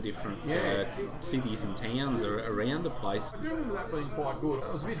 24 different cities and towns around the place. I do remember that being quite good.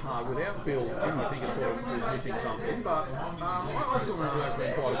 It was a bit hard without Bill, and I think it's sort of missing something, but I still remember that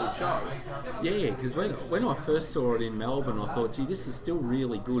being quite a good show. Yeah, because when I first saw it in Melbourne, I thought, gee, this is still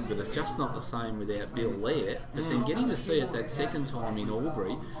really good, but it's just not the same without Bill there. But then getting to see it that second time in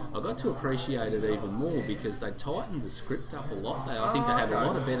Albury, I got to appreciate it even more because they tightened the script up a lot. I think they had a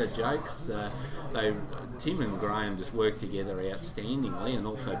lot of better jokes. Tim and Graham just worked together outstandingly, and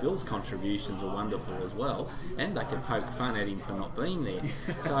also Bill's contributions were wonderful as well, and they could poke fun at him for not being there.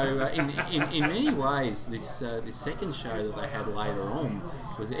 So in many ways, this second show that they had later on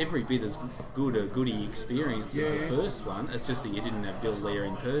was every bit as good a goodie experience as the first one. It's just that you didn't have Bill there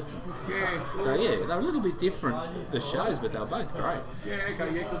in person. So yeah, they were a little bit different, the shows, but they were both great. Yeah,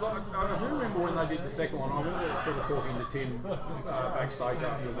 okay, yeah, because I remember remember when they did the second one, I remember sort of talking to Tim backstage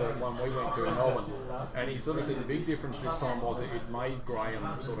after the one we went to in Melbourne, and he sort of said the big difference this time was it made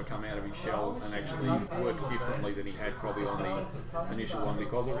Graham sort of come out of his shell and actually work differently than he had probably on the initial one,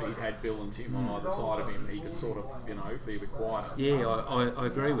 because he'd had Bill and Tim on either side of him. He could sort of, be a bit quieter. Yeah, I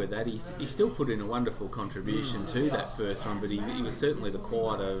agree with that. He still put in a wonderful contribution to that first one, but he was certainly the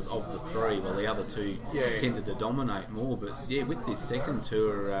quieter of the three, while the other two tended to dominate more. But yeah, with this second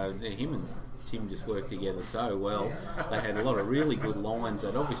tour, him and Tim just worked together so well. They had a lot of really good lines.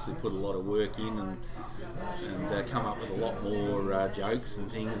 They'd obviously put a lot of work in and come up with a lot more jokes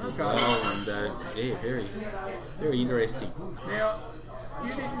and things as well. And very, very interesting. Now,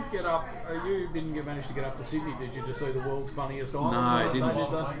 you didn't get up. Manage to get up to Sydney, did you, to see the world's funniest island?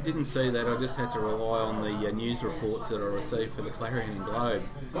 No, didn't see that. I just had to rely on the news reports that I received for the Clarion and Globe.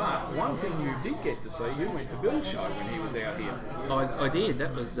 But one thing you did get to see, you went to Bill's show when he was out here. I did.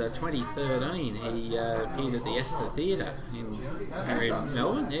 That was 2013. He appeared at the Astor Theatre in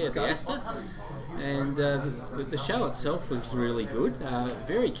Melbourne. Yeah, at the Astor. And the show itself was really good,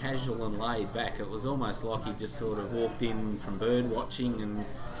 very casual and laid back. It was almost like he just sort of walked in from bird watching and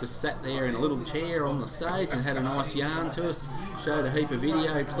just sat there in a little chair on the stage and had a nice yarn to us, showed a heap of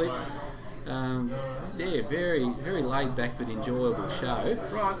video clips. Very, very laid back but enjoyable show.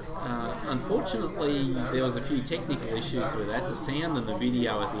 Right. Unfortunately, there was a few technical issues with that. The sound and the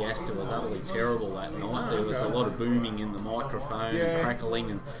video at the Astor was utterly terrible that night. There was a lot of booming in the microphone and crackling,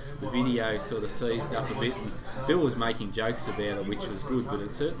 and the video sort of seized up a bit. And Bill was making jokes about it, which was good, but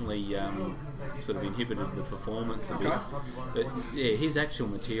it certainly sort of inhibited the performance a bit. But yeah, his actual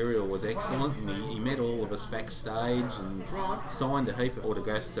material was excellent, and he met all of us backstage and signed a heap of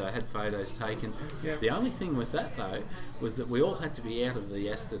autographs, had photos taken. The only thing with that though was that we all had to be out of the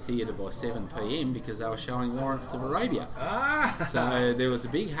Astor Theatre by 7 p.m. because they were showing Lawrence of Arabia. So there was a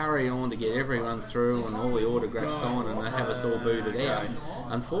big hurry on to get everyone through and all the autographs signed and have us all booted out.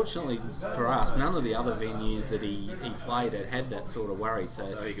 Unfortunately for us, none of the other venues that he played at had that sort of worry. So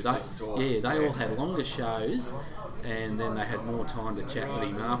they all had longer shows, and then they had more time to chat with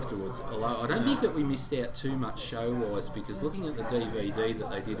him afterwards. Although I don't think that we missed out too much show-wise, because looking at the DVD that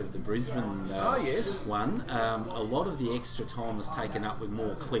they did of the Brisbane one, a lot of the extra time was taken up with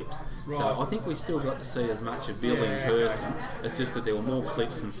more clips. So I think we still got to see as much of Bill in person. It's just that there were more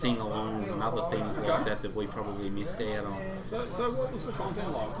clips and sing-alongs and other things like that we probably missed out on. So what was the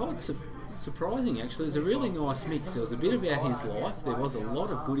content like? Quite surprising, actually. There's a really nice mix. There was a bit about his life, there was a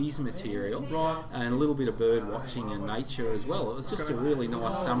lot of goodies material, and a little bit of bird watching and nature as well. It was just a really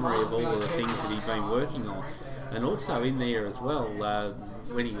nice summary of all of the things that he'd been working on. And also in there as well,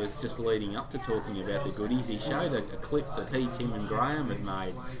 when he was just leading up to talking about the goodies, he showed a clip that Tim and Graham had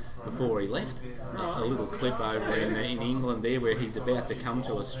made before he left, a little clip over in England there where he's about to come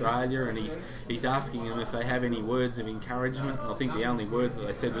to Australia, and he's asking them if they have any words of encouragement, and I think the only word that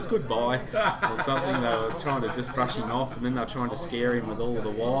they said was goodbye or something. They were trying to just brush him off, and then they were trying to scare him with all of the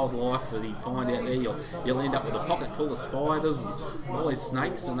wildlife that he'd find out there. You'll end up with a pocket full of spiders and all these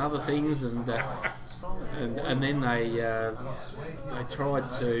snakes and other things, and then they tried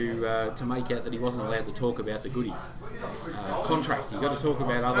to make out that he wasn't allowed to talk about the goodies. Contract, you've got to talk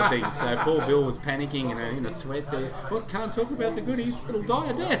about other things. So poor Bill was panicking and in a sweat there. What, can't talk about the goodies? It'll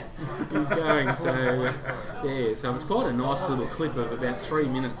die of death. He was going. So so it was quite a nice little clip of about 3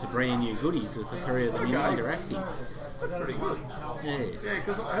 minutes of brand new goodies with the three of them interacting. That's pretty good. Yeah,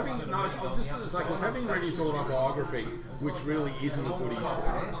 because having read his autobiography, which really isn't a goodies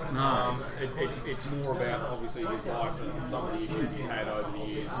book. No. It's more about obviously his life and some of the issues he's had over the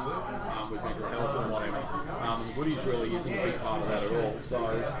years with mental health and whatever. The goodies really isn't a big part of that at all. So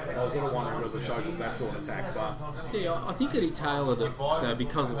I was sort of wondering whether the show took that sort of tack. But yeah, I think that he tailored it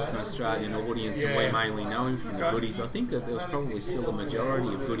because it was an Australian audience and we mainly know him from the goodies. I think that there was probably still a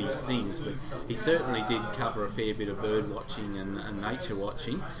majority of goodies things, but he certainly did cover a fair bit of bird watching and nature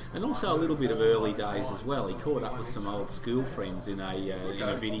watching, and also a little bit of early days as well. He caught up with some old school friends in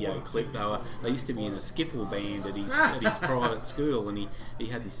a video clip. They used to be in a skiffle band at his private school, and he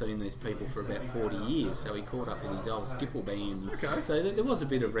hadn't seen these people for about 40 years, so he caught up with his old skiffle band. So there was a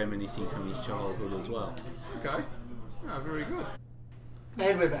bit of reminiscing from his childhood as well. Okay. Very good.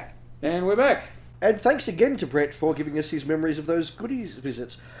 And we're back. And thanks again to Brett for giving us his memories of those goodies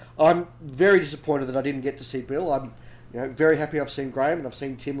visits. I'm very disappointed that I didn't get to see Bill. I'm very happy I've seen Graham and I've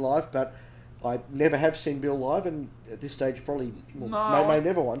seen Tim live, but I never have seen Bill live, and at this stage probably may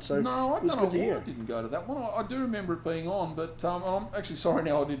never want. So no, I it was don't good know to why hear. I didn't go to that one. I do remember it being on, but I'm actually sorry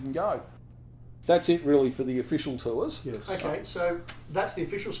now I didn't go. That's it really for the official tours. Yes. Okay, so that's the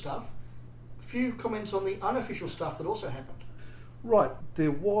official stuff. A few comments on the unofficial stuff that also happened. Right,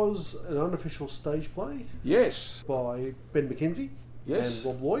 there was an unofficial stage play Yes. by Ben McKenzie Yes.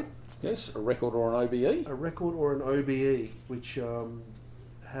 and Rob Lloyd. Yes, a record or an OBE. A record or an OBE, which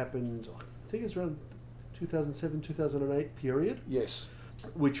happened, I think it's around 2007, 2008 period, Yes.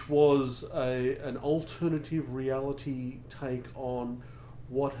 which was an alternative reality take on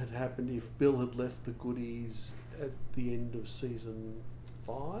what had happened if Bill had left the Goodies at the end of season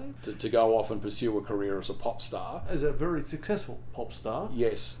 5. To go off and pursue a career as a pop star. As a very successful pop star.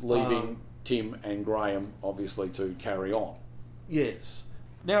 Yes, leaving Tim and Graham, obviously, to carry on. Yes.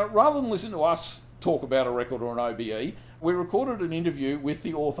 Now, rather than listen to us talk about a record or an OBE, we recorded an interview with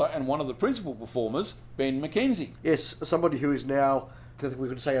the author and one of the principal performers, Ben McKenzie. Yes, somebody who is now, I think we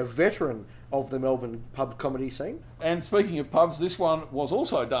could say, a veteran of the Melbourne pub comedy scene. And speaking of pubs, this one was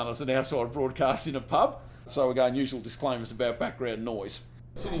also done as an outside broadcast in a pub. So again, usual disclaimers about background noise.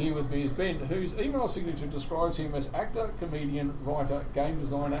 Sitting here with me is Ben, whose email signature describes him as actor, comedian, writer, game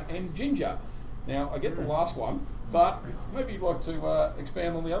designer and ginger. Now, I get the last one, but maybe you'd like to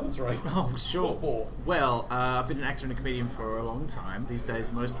expand on the other three. Oh, sure. Or four. Well, I've been an actor and a comedian for a long time. These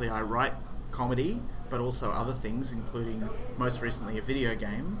days, mostly I write comedy, but also other things, including most recently a video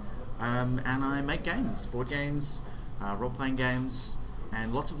game. And I make games, board games, role-playing games,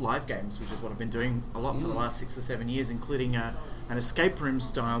 and lots of live games, which is what I've been doing a lot for the last 6 or 7 years, including an escape room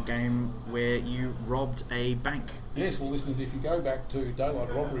style game where you robbed a bank. Yes, well, listeners, if you go back to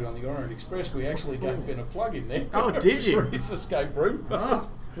Daylight Robbery on the Orient Express, we actually gave Ben a plug in there. Oh, did you? For his escape room. Oh,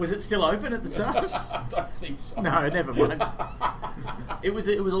 was it still open at the time? I don't think so. No, never mind. It was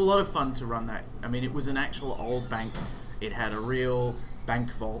a lot of fun to run that. I mean, it was an actual old bank. It had a real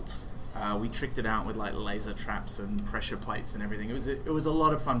bank vault. We tricked it out with like laser traps and pressure plates and everything. It was a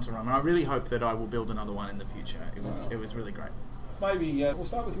lot of fun to run. And I really hope that I will build another one in the future. It was really great. Maybe we'll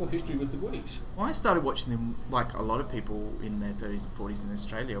start with your history with the Goodies. Well, I started watching them like a lot of people in their 30s and 40s in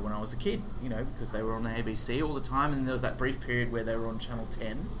Australia when I was a kid, because they were on the ABC all the time, and there was that brief period where they were on Channel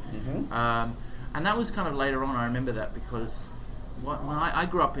 10. Mm-hmm. And that was kind of later on. I remember that because when I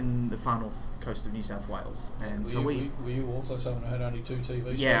grew up in the far north coast of New South Wales, and were you also someone who had only 2 TV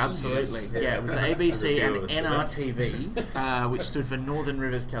stations? Yeah, absolutely. Yes. Yeah, it was the ABC and NRTV, which stood for Northern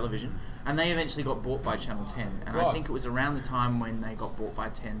Rivers Television, and they eventually got bought by Channel 10. And Right. I think it was around the time when they got bought by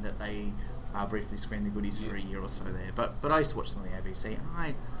 10 that they briefly screened the Goodies for a year or so there. But I used to watch them on the ABC, and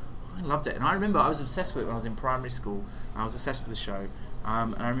I loved it. And I remember I was obsessed with it when I was in primary school. I was obsessed with the show.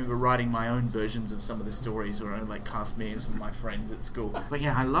 And I remember writing my own versions of some of the stories where I would cast me and some of my friends at school. But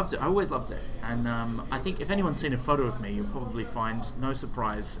yeah, I loved it. I always loved it. And I think if anyone's seen a photo of me, you'll probably find no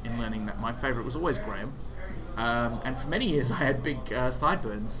surprise in learning that my favourite was always Graham. And for many years I had big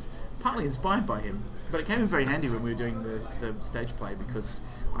sideburns, partly inspired by him. But it came in very handy when we were doing the stage play because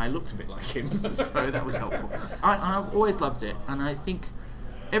I looked a bit like him, so that was helpful. I've always loved it, and I think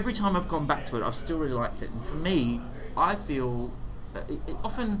every time I've gone back to it, I've still really liked it. And for me, I feel...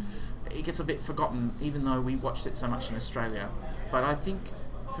 often it gets a bit forgotten, even though we watched it so much in Australia. But I think,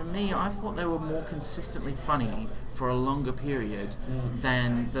 for me, I thought they were more consistently funny for a longer period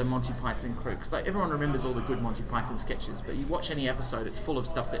than the Monty Python crew. Because everyone remembers all the good Monty Python sketches, but you watch any episode, it's full of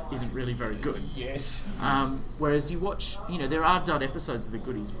stuff that isn't really very good. Yes. Whereas you watch, there are dud episodes of the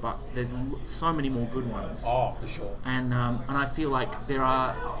Goodies, but there's so many more good ones. Oh, for sure. And I feel like there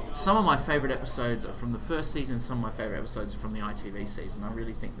are some of my favourite episodes are from the first season, some of my favourite episodes are from the ITV season. I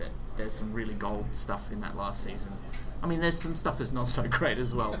really think that there's some really gold stuff in that last season. I mean, there's some stuff that's not so great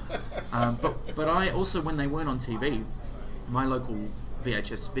as well. But I also, when they weren't on TV, my local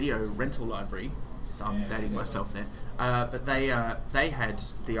VHS video rental library, so I'm dating myself there, but they had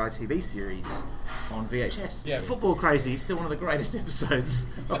the ITV series on VHS. Yeah. Football Crazy is still one of the greatest episodes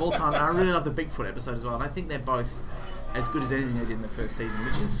of all time, and I really love the Bigfoot episode as well. And I think they're both as good as anything they did in the first season,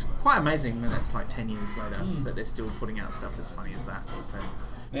 which is quite amazing when that's 10 years later that they're still putting out stuff as funny as that. So.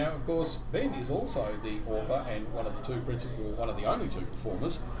 Now, of course, Ben is also the author and one of the only 2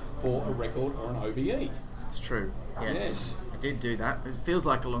 performers for a record or an OBE. It's true. Yes. I did do that. It feels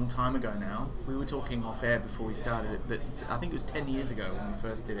like a long time ago now. We were talking off air before we started it. That I think it was 10 years ago when we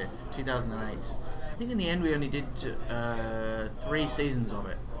first did it, 2008. I think in the end we only did 3 seasons of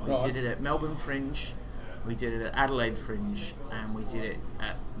it. We did it at Melbourne Fringe, we did it at Adelaide Fringe, and we did it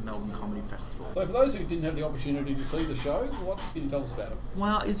at Melbourne Comedy Festival. So for those who didn't have the opportunity to see the show, what can you tell us about it?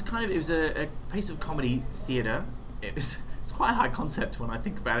 Well, it was a piece of comedy theatre. It's quite a high concept when I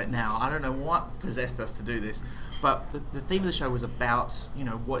think about it now. I don't know what possessed us to do this, but the theme of the show was about,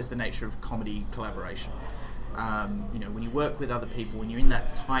 what is the nature of comedy collaboration. When you work with other people, when you're in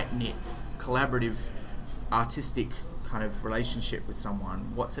that tight-knit, collaborative, artistic kind of relationship with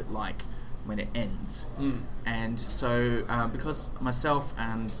someone, what's it like? when it ends. And so because myself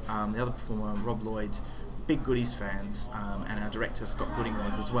and the other performer, Rob Lloyd, big Goodies fans, and our director Scott Gooding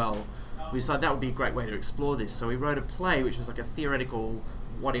was as well, we decided that would be a great way to explore this. So we wrote a play which was like a theoretical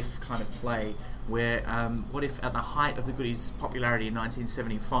what if kind of play, where what if at the height of the Goodies' popularity in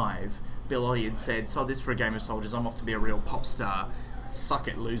 1975, Bill Oddie had said, "So this for a game of soldiers, I'm off to be a real pop star, suck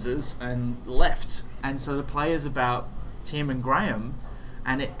it losers," and left. And so the play is about Tim and Graham,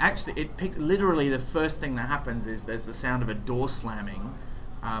 and it picks literally the first thing that happens is there's the sound of a door slamming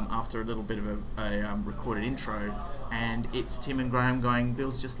after a little bit of a recorded intro, and it's Tim and Graham going,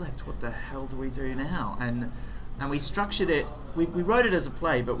 "Bill's just left, what the hell do we do now?" And we structured it, we wrote it as a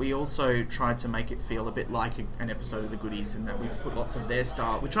play, but we also tried to make it feel a bit like an episode of the Goodies, in that we put lots of their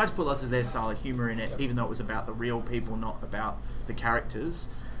style, we tried to put lots of their style of humour in it, even though it was about the real people, not about the characters.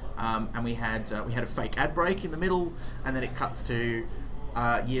 And we had a fake ad break in the middle, and then it cuts to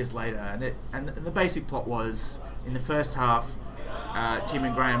years later, and the basic plot was, in the first half, Tim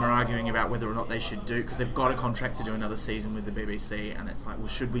and Graham are arguing about whether or not they should do, because they've got a contract to do another season with the BBC, and it's like, well,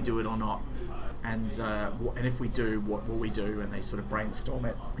 should we do it or not? And if we do, what will we do? And they sort of brainstorm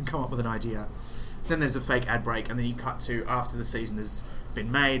it and come up with an idea. Then there's a fake ad break, and then you cut to after the season has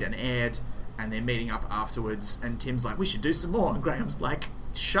been made and aired, and they're meeting up afterwards, and Tim's like, "We should do some more," and Graham's like,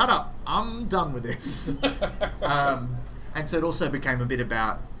 "Shut up, I'm done with this." And so it also became a bit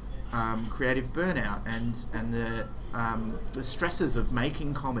about creative burnout and the stresses of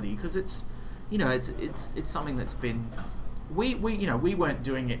making comedy, because it's something that's been, we weren't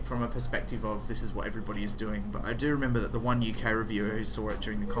doing it from a perspective of this is what everybody is doing, but I do remember that the one UK reviewer who saw it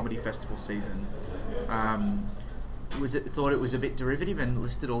during the comedy festival season thought it was a bit derivative and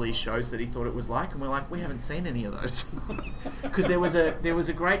listed all these shows that he thought it was like, and we're like, we haven't seen any of those. Because there was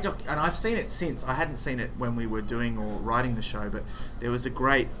a great and I've seen it since. I hadn't seen it when we were doing or writing the show, but there was a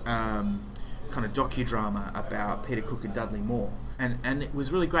great kind of docudrama about Peter Cook and Dudley Moore, and it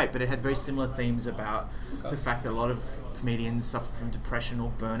was really great, but it had very similar themes about the fact that a lot of comedians suffer from depression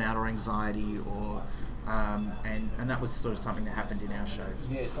or burnout or anxiety, or and that was sort of something that happened in our show.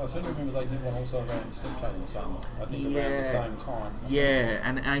 Yes, I seem to remember they did one also around Snipcoat and Son, I think around the same time. Yeah,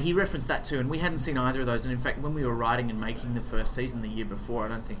 and he referenced that too, and we hadn't seen either of those, and in fact when we were writing and making the first season the year before, I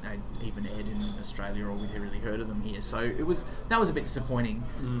don't think they'd even aired in Australia, or we'd really heard of them here, so that was a bit disappointing,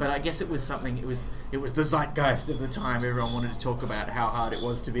 but I guess it was something, it was the zeitgeist of the time. Everyone wanted to talk about how hard it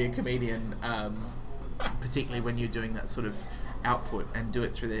was to be a comedian, particularly when you're doing that sort of output, and do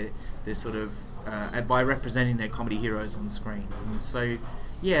it through their sort of by representing their comedy heroes on the screen. And so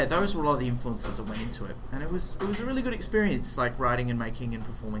yeah, those were a lot of the influences that went into it, and it was a really good experience, like writing and making and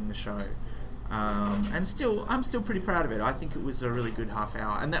performing the show. And I'm still pretty proud of it. I think it was a really good half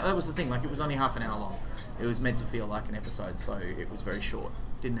hour, and that was the thing, like it was only half an hour long. It was meant to feel like an episode, so it was very short.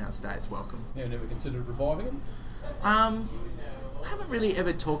 Didn't outstay its welcome. Yeah, never considered reviving it? I haven't really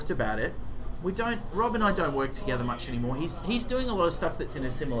ever talked about it. Rob and I don't work together much anymore. He's doing a lot of stuff that's in a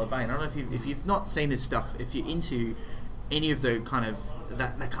similar vein. I don't know if you've not seen his stuff, if you're into any of the kind of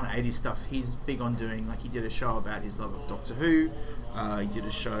that kind of 80s stuff, he's big on doing, like he did a show about his love of Doctor Who, he did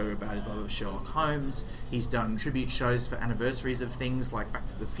a show about his love of Sherlock Holmes, he's done tribute shows for anniversaries of things like Back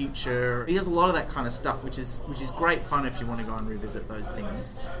to the Future. He does a lot of that kind of stuff, which is great fun if you want to go and revisit those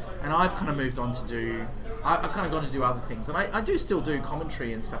things. And I've kind of moved on to do, I've kind of gone to do other things, and I do still do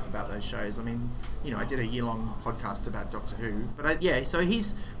commentary and stuff about those shows. I mean, I did a year-long podcast about Doctor Who, but so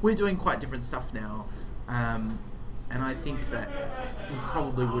we're doing quite different stuff now, and I think that we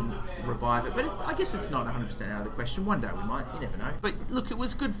probably wouldn't revive it, but I guess it's not 100% out of the question. One day we might, you never know. But look, it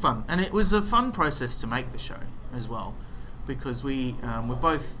was good fun, and it was a fun process to make the show as well, because we're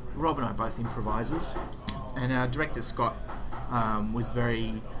both, Rob and I, both improvisers, and our director Scott was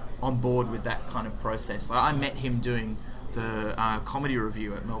very on board with that kind of process. I met him doing the comedy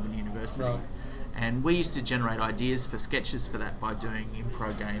review at Melbourne University, right. And we used to generate ideas for sketches for that by doing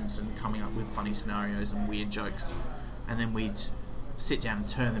improv games and coming up with funny scenarios and weird jokes, and then we'd sit down and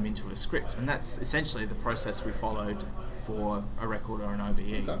turn them into a script, and that's essentially the process we followed for a record or an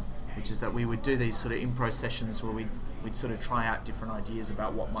OBE, okay. Which is that we would do these sort of improv sessions where we'd sort of try out different ideas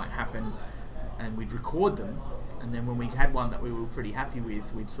about what might happen, and we'd record them, and then when we had one that we were pretty happy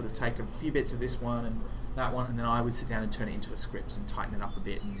with, we'd sort of take a few bits of this one and that one, and then I would sit down and turn it into a script and tighten it up a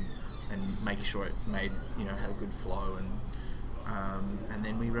bit and make sure it made, had a good flow, and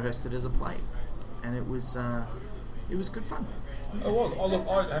then we rehearsed it as a play, and it was good fun. It was.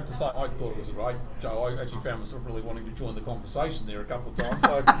 I have to say, I thought it was great, Joe. I actually found myself really wanting to join the conversation there a couple of times.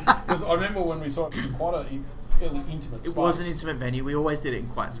 So, because I remember when we saw it, it was quite a fairly intimate space. It was an intimate venue. We always did it in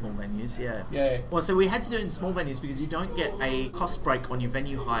quite small venues, yeah. Yeah. Well, so we had to do it in small venues because you don't get a cost break on your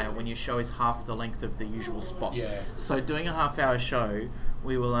venue hire when your show is half the length of the usual spot. Yeah. So doing a half-hour show,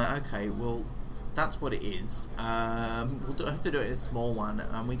 we were like, okay, well, that's what it is. We'll have to do it in a small one.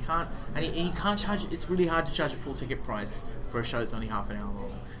 We can't, and you can't charge. It's really hard to charge a full ticket price for a show that's only half an hour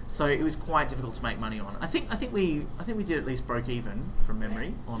long. So it was quite difficult to make money on. I think we did at least broke even from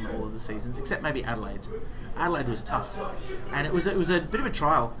memory on all of the seasons, except maybe Adelaide. Adelaide was tough, and it was a bit of a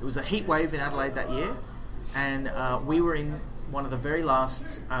trial. It was a heat wave in Adelaide that year, and we were in one of the very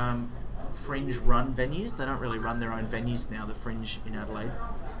last Fringe run venues. They don't really run their own venues now, the Fringe in Adelaide.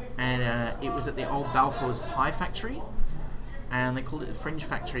 And it was at the old Balfour's Pie Factory, and they called it the Fringe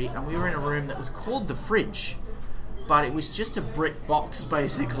Factory, and we were in a room that was called the Fridge, but it was just a brick box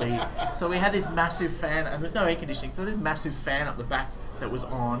basically. So we had this massive fan, and there was no air conditioning, so this massive fan up the back that was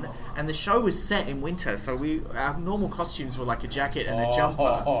on, and the show was set in winter, so our normal costumes were like a jacket and a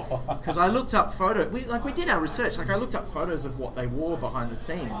jumper. Because I looked up we did our research. Like I looked up photos of what they wore behind the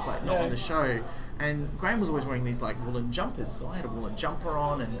scenes, like not on the show. And Graham was always wearing these like woolen jumpers, so I had a woolen jumper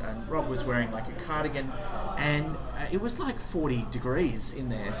on, and Rob was wearing like a cardigan, and it was like 40 degrees in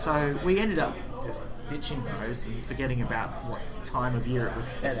there. So we ended up just ditching those and forgetting about what time of year it was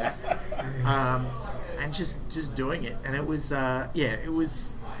set at. And just doing it, and it was it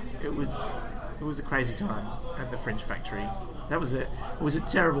was a crazy time at the Fringe Factory. That was it. It was a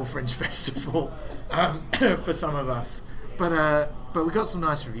terrible Fringe festival for some of us, but we got some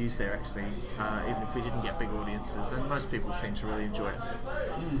nice reviews there actually, even if we didn't get big audiences, and most people seem to really enjoy it.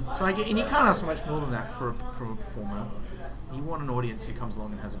 So and you can't ask for much more than that from a performer. You want an audience who comes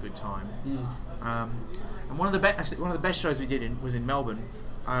along and has a good time. And one of the best shows we did was in Melbourne.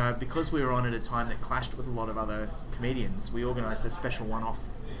 Because we were on at a time that clashed with a lot of other comedians, we organised a special one-off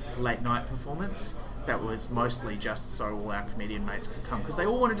late night performance that was mostly just so all our comedian mates could come, because they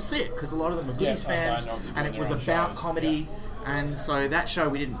all wanted to see it, because a lot of them were Goodies fans, and it was about comedy. And so that show,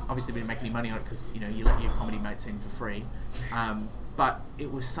 we didn't make any money on it, because you let your comedy mates in for free, but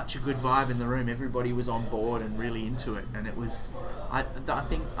it was such a good vibe in the room. Everybody was on board and really into it, and it was I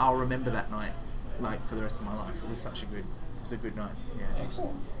think I'll remember that night like for the rest of my life. It was a good night. Yeah.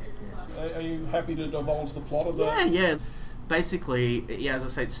 Excellent. Yeah. Are you happy to divulge the plot of that? Yeah. Basically, as I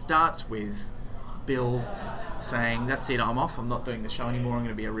said, it starts with Bill saying, that's it, I'm off, I'm not doing the show anymore, I'm going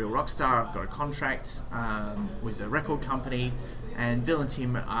to be a real rock star, I've got a contract with a record company. And Bill and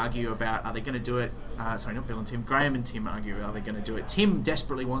Tim argue about, are they going to do it? Sorry, not Bill and Tim. Graham and Tim argue, are they going to do it? Tim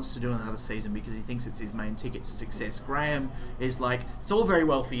desperately wants to do another season because he thinks it's his main ticket to success. Graham is like, it's all very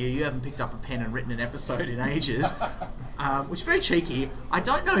well for you. You haven't picked up a pen and written an episode in ages. Which is very cheeky. I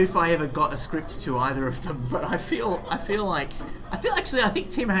don't know if I ever got a script to either of them, but I think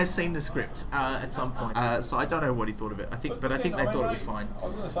Tim has seen the script at some point. So I don't know what he thought of it. I think they thought it was fine. I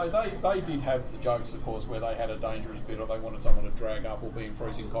was going to say, they did have the jokes, of course, where they had a dangerous bit, or they wanted someone to drag up or be in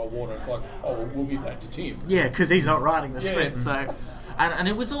freezing cold water. It's like, we'll give that to Tim. Yeah, because he's not writing the script. So, and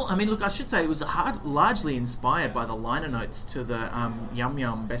it was all. I mean, look, I should say it was largely inspired by the liner notes to the Yum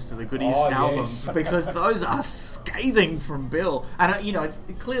Yum Best of the Goodies album, yes. Because those are scathing from Bill, and it's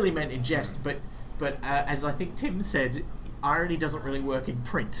clearly meant in jest, but as I think Tim said, irony doesn't really work in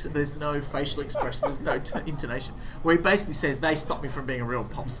print. There's no facial expression, there's no intonation. Where he basically says, they stopped me from being a real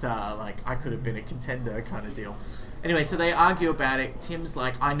pop star, like I could have been a contender kind of deal. Anyway, so they argue about it. Tim's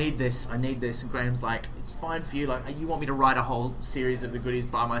like, I need this, and Graham's like, it's fine for you, like, you want me to write a whole series of the Goodies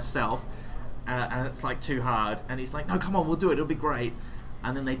by myself, and it's like too hard. And he's like, no, come on, we'll do it, it'll be great.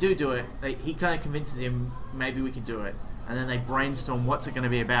 And then they do it. He kind of convinces him, maybe we can do it. And then they brainstorm what's it going to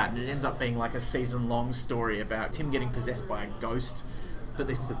be about, and it ends up being like a season-long story about Tim getting possessed by a ghost,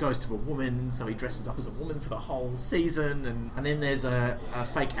 but it's the ghost of a woman, so he dresses up as a woman for the whole season, and then there's a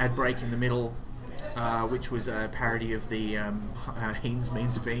fake ad break in the middle, which was a parody of the Heinz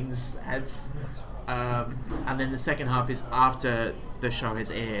Means Beans ads, and then the second half is after the show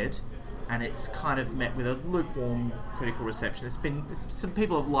has aired, and it's kind of met with a lukewarm critical reception. Some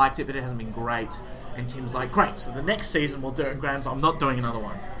people have liked it, but it hasn't been great. And Tim's like, great, so the next season we'll do it. And Graham's like, I'm not doing another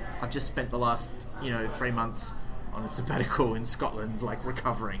one. I've just spent the last, 3 months on a sabbatical in Scotland, like,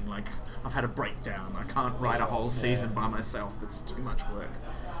 recovering. Like, I've had a breakdown. I can't write a whole season by myself. That's too much work.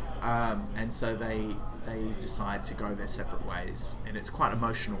 And so they decide to go their separate ways. And it's quite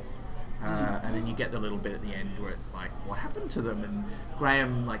emotional. And then you get the little bit at the end where it's like, what happened to them? And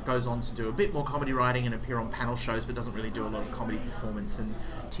Graham goes on to do a bit more comedy writing and appear on panel shows, but doesn't really do a lot of comedy performance. And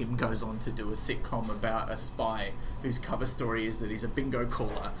Tim goes on to do a sitcom about a spy whose cover story is that he's a bingo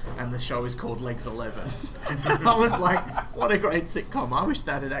caller, and the show is called Legs 11. And I was like, what a great sitcom. I wish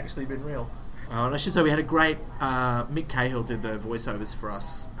that had actually been real. And I should say we had a great... Mick Cahill did the voiceovers for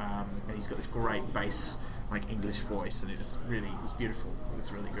us, and he's got this great bass, like English voice, and it was beautiful. It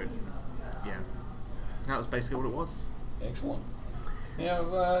was really good. Yeah. That was basically what it was. Excellent.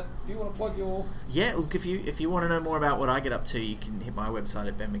 Now, do you want to plug your... Yeah, look, if you want to know more about what I get up to, you can hit my website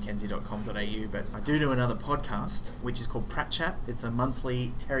at benmckenzie.com.au, but I do another podcast, which is called Pratt Chat. It's a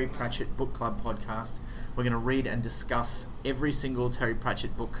monthly Terry Pratchett Book Club podcast. We're going to read and discuss every single Terry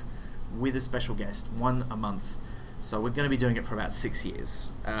Pratchett book with a special guest, one a month. So we're going to be doing it for about 6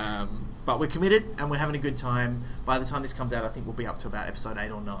 years. But we're committed and we're having a good time. By the time this comes out, I think we'll be up to about episode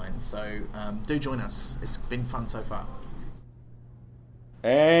 8 or 9. So do join us. It's been fun so far.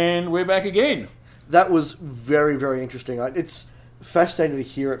 And we're back again. That was very, very interesting. It's fascinating to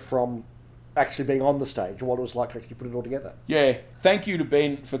hear it from actually being on the stage and what it was like to actually put it all together. Yeah, thank you to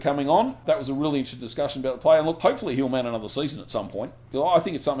Ben for coming on. That was a really interesting discussion about the play. And look, hopefully he'll man another season at some point. I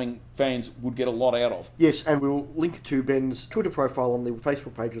think it's something fans would get a lot out of. Yes, and we'll link to Ben's Twitter profile on the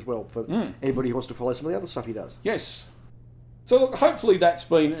Facebook page as well for anybody who wants to follow some of the other stuff he does. Yes. So look, hopefully that's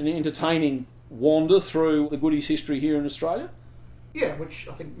been an entertaining wander through the Goodies history here in Australia. Yeah, which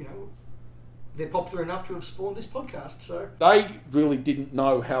I think, they're popular enough to have spawned this podcast, so... They really didn't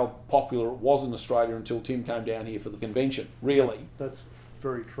know how popular it was in Australia until Tim came down here for the convention, really. That's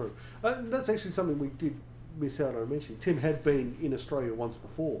very true. That's actually something we did miss out on mentioning. Tim had been in Australia once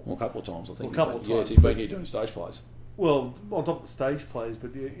before. Well, a couple of times, I think. A couple of times. Yes, he'd been here doing stage plays. Well, on top of the stage plays,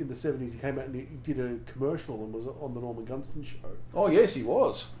 but in the 70s he came out and he did a commercial and was on the Norman Gunston show. Oh, yes, he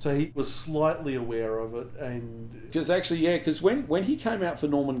was. So he was slightly aware of it, and... Because when he came out for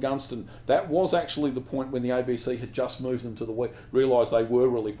Norman Gunston, that was actually the point when the ABC had just moved them to the week, realised they were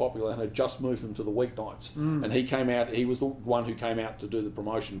really popular and had just moved them to the weeknights. And he came out, he was the one who came out to do the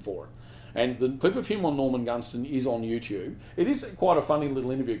promotion for it. And the clip of him on Norman Gunston is on YouTube. It is quite a funny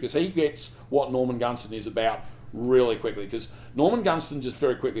little interview because he gets what Norman Gunston is about really quickly, because Norman Gunston, just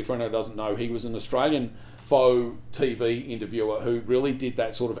very quickly, for anyone who doesn't know, he was an Australian faux TV interviewer who really did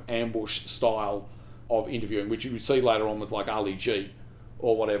that sort of ambush style of interviewing, which you would see later on with like Ali G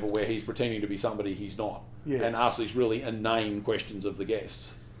or whatever, where he's pretending to be somebody he's not, and asks these really inane questions of the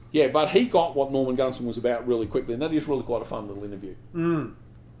guests. Yeah, but he got what Norman Gunston was about really quickly, and that is really quite a fun little interview.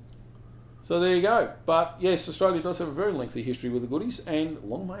 So there you go. But yes, Australia does have a very lengthy history with the Goodies, and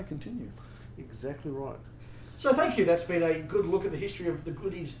long may it continue. Exactly right. So thank you. That's been a good look at the history of the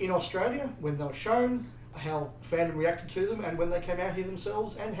Goodies in Australia, when they were shown, how fandom reacted to them, and when they came out here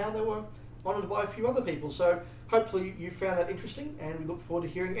themselves, and how they were honoured by a few other people. So hopefully you found that interesting, and we look forward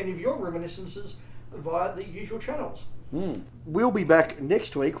to hearing any of your reminiscences via the usual channels. We'll be back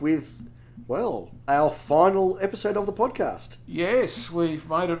next week with, well, our final episode of the podcast. Yes, we've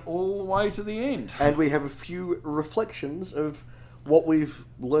made it all the way to the end. And we have a few reflections of what we've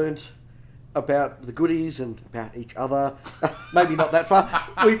learnt about the Goodies and about each other. Maybe not that far.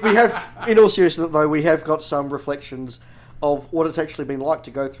 We have, in all seriousness though, we have got some reflections of what it's actually been like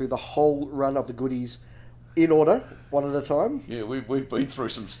to go through the whole run of the Goodies in order, one at a time. Yeah, we've been through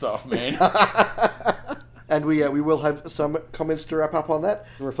some stuff, man. And we will have some comments to wrap up on that,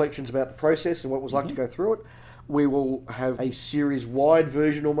 reflections about the process and what it was like to go through it. We will have a series-wide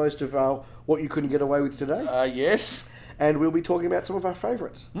version almost of what you couldn't get away with today. Yes. And we'll be talking about some of our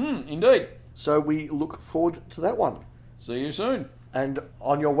favourites. Indeed. So we look forward to that one. See you soon. And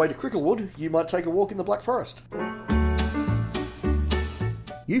on your way to Cricklewood, you might take a walk in the Black Forest.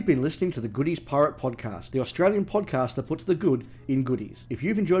 You've been listening to the Goodies Pirate Podcast, the Australian podcast that puts the good in goodies. If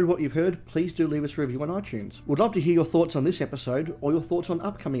you've enjoyed what you've heard, please do leave us a review on iTunes. We'd love to hear your thoughts on this episode or your thoughts on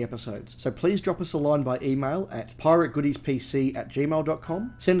upcoming episodes. So please drop us a line by email at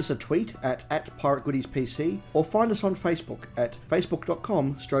pirategoodiespc@gmail.com, send us a tweet at pirategoodiespc, or find us on Facebook at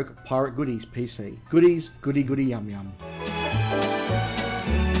facebook.com/pirategoodiespc. Goodies, goody goody yum yum.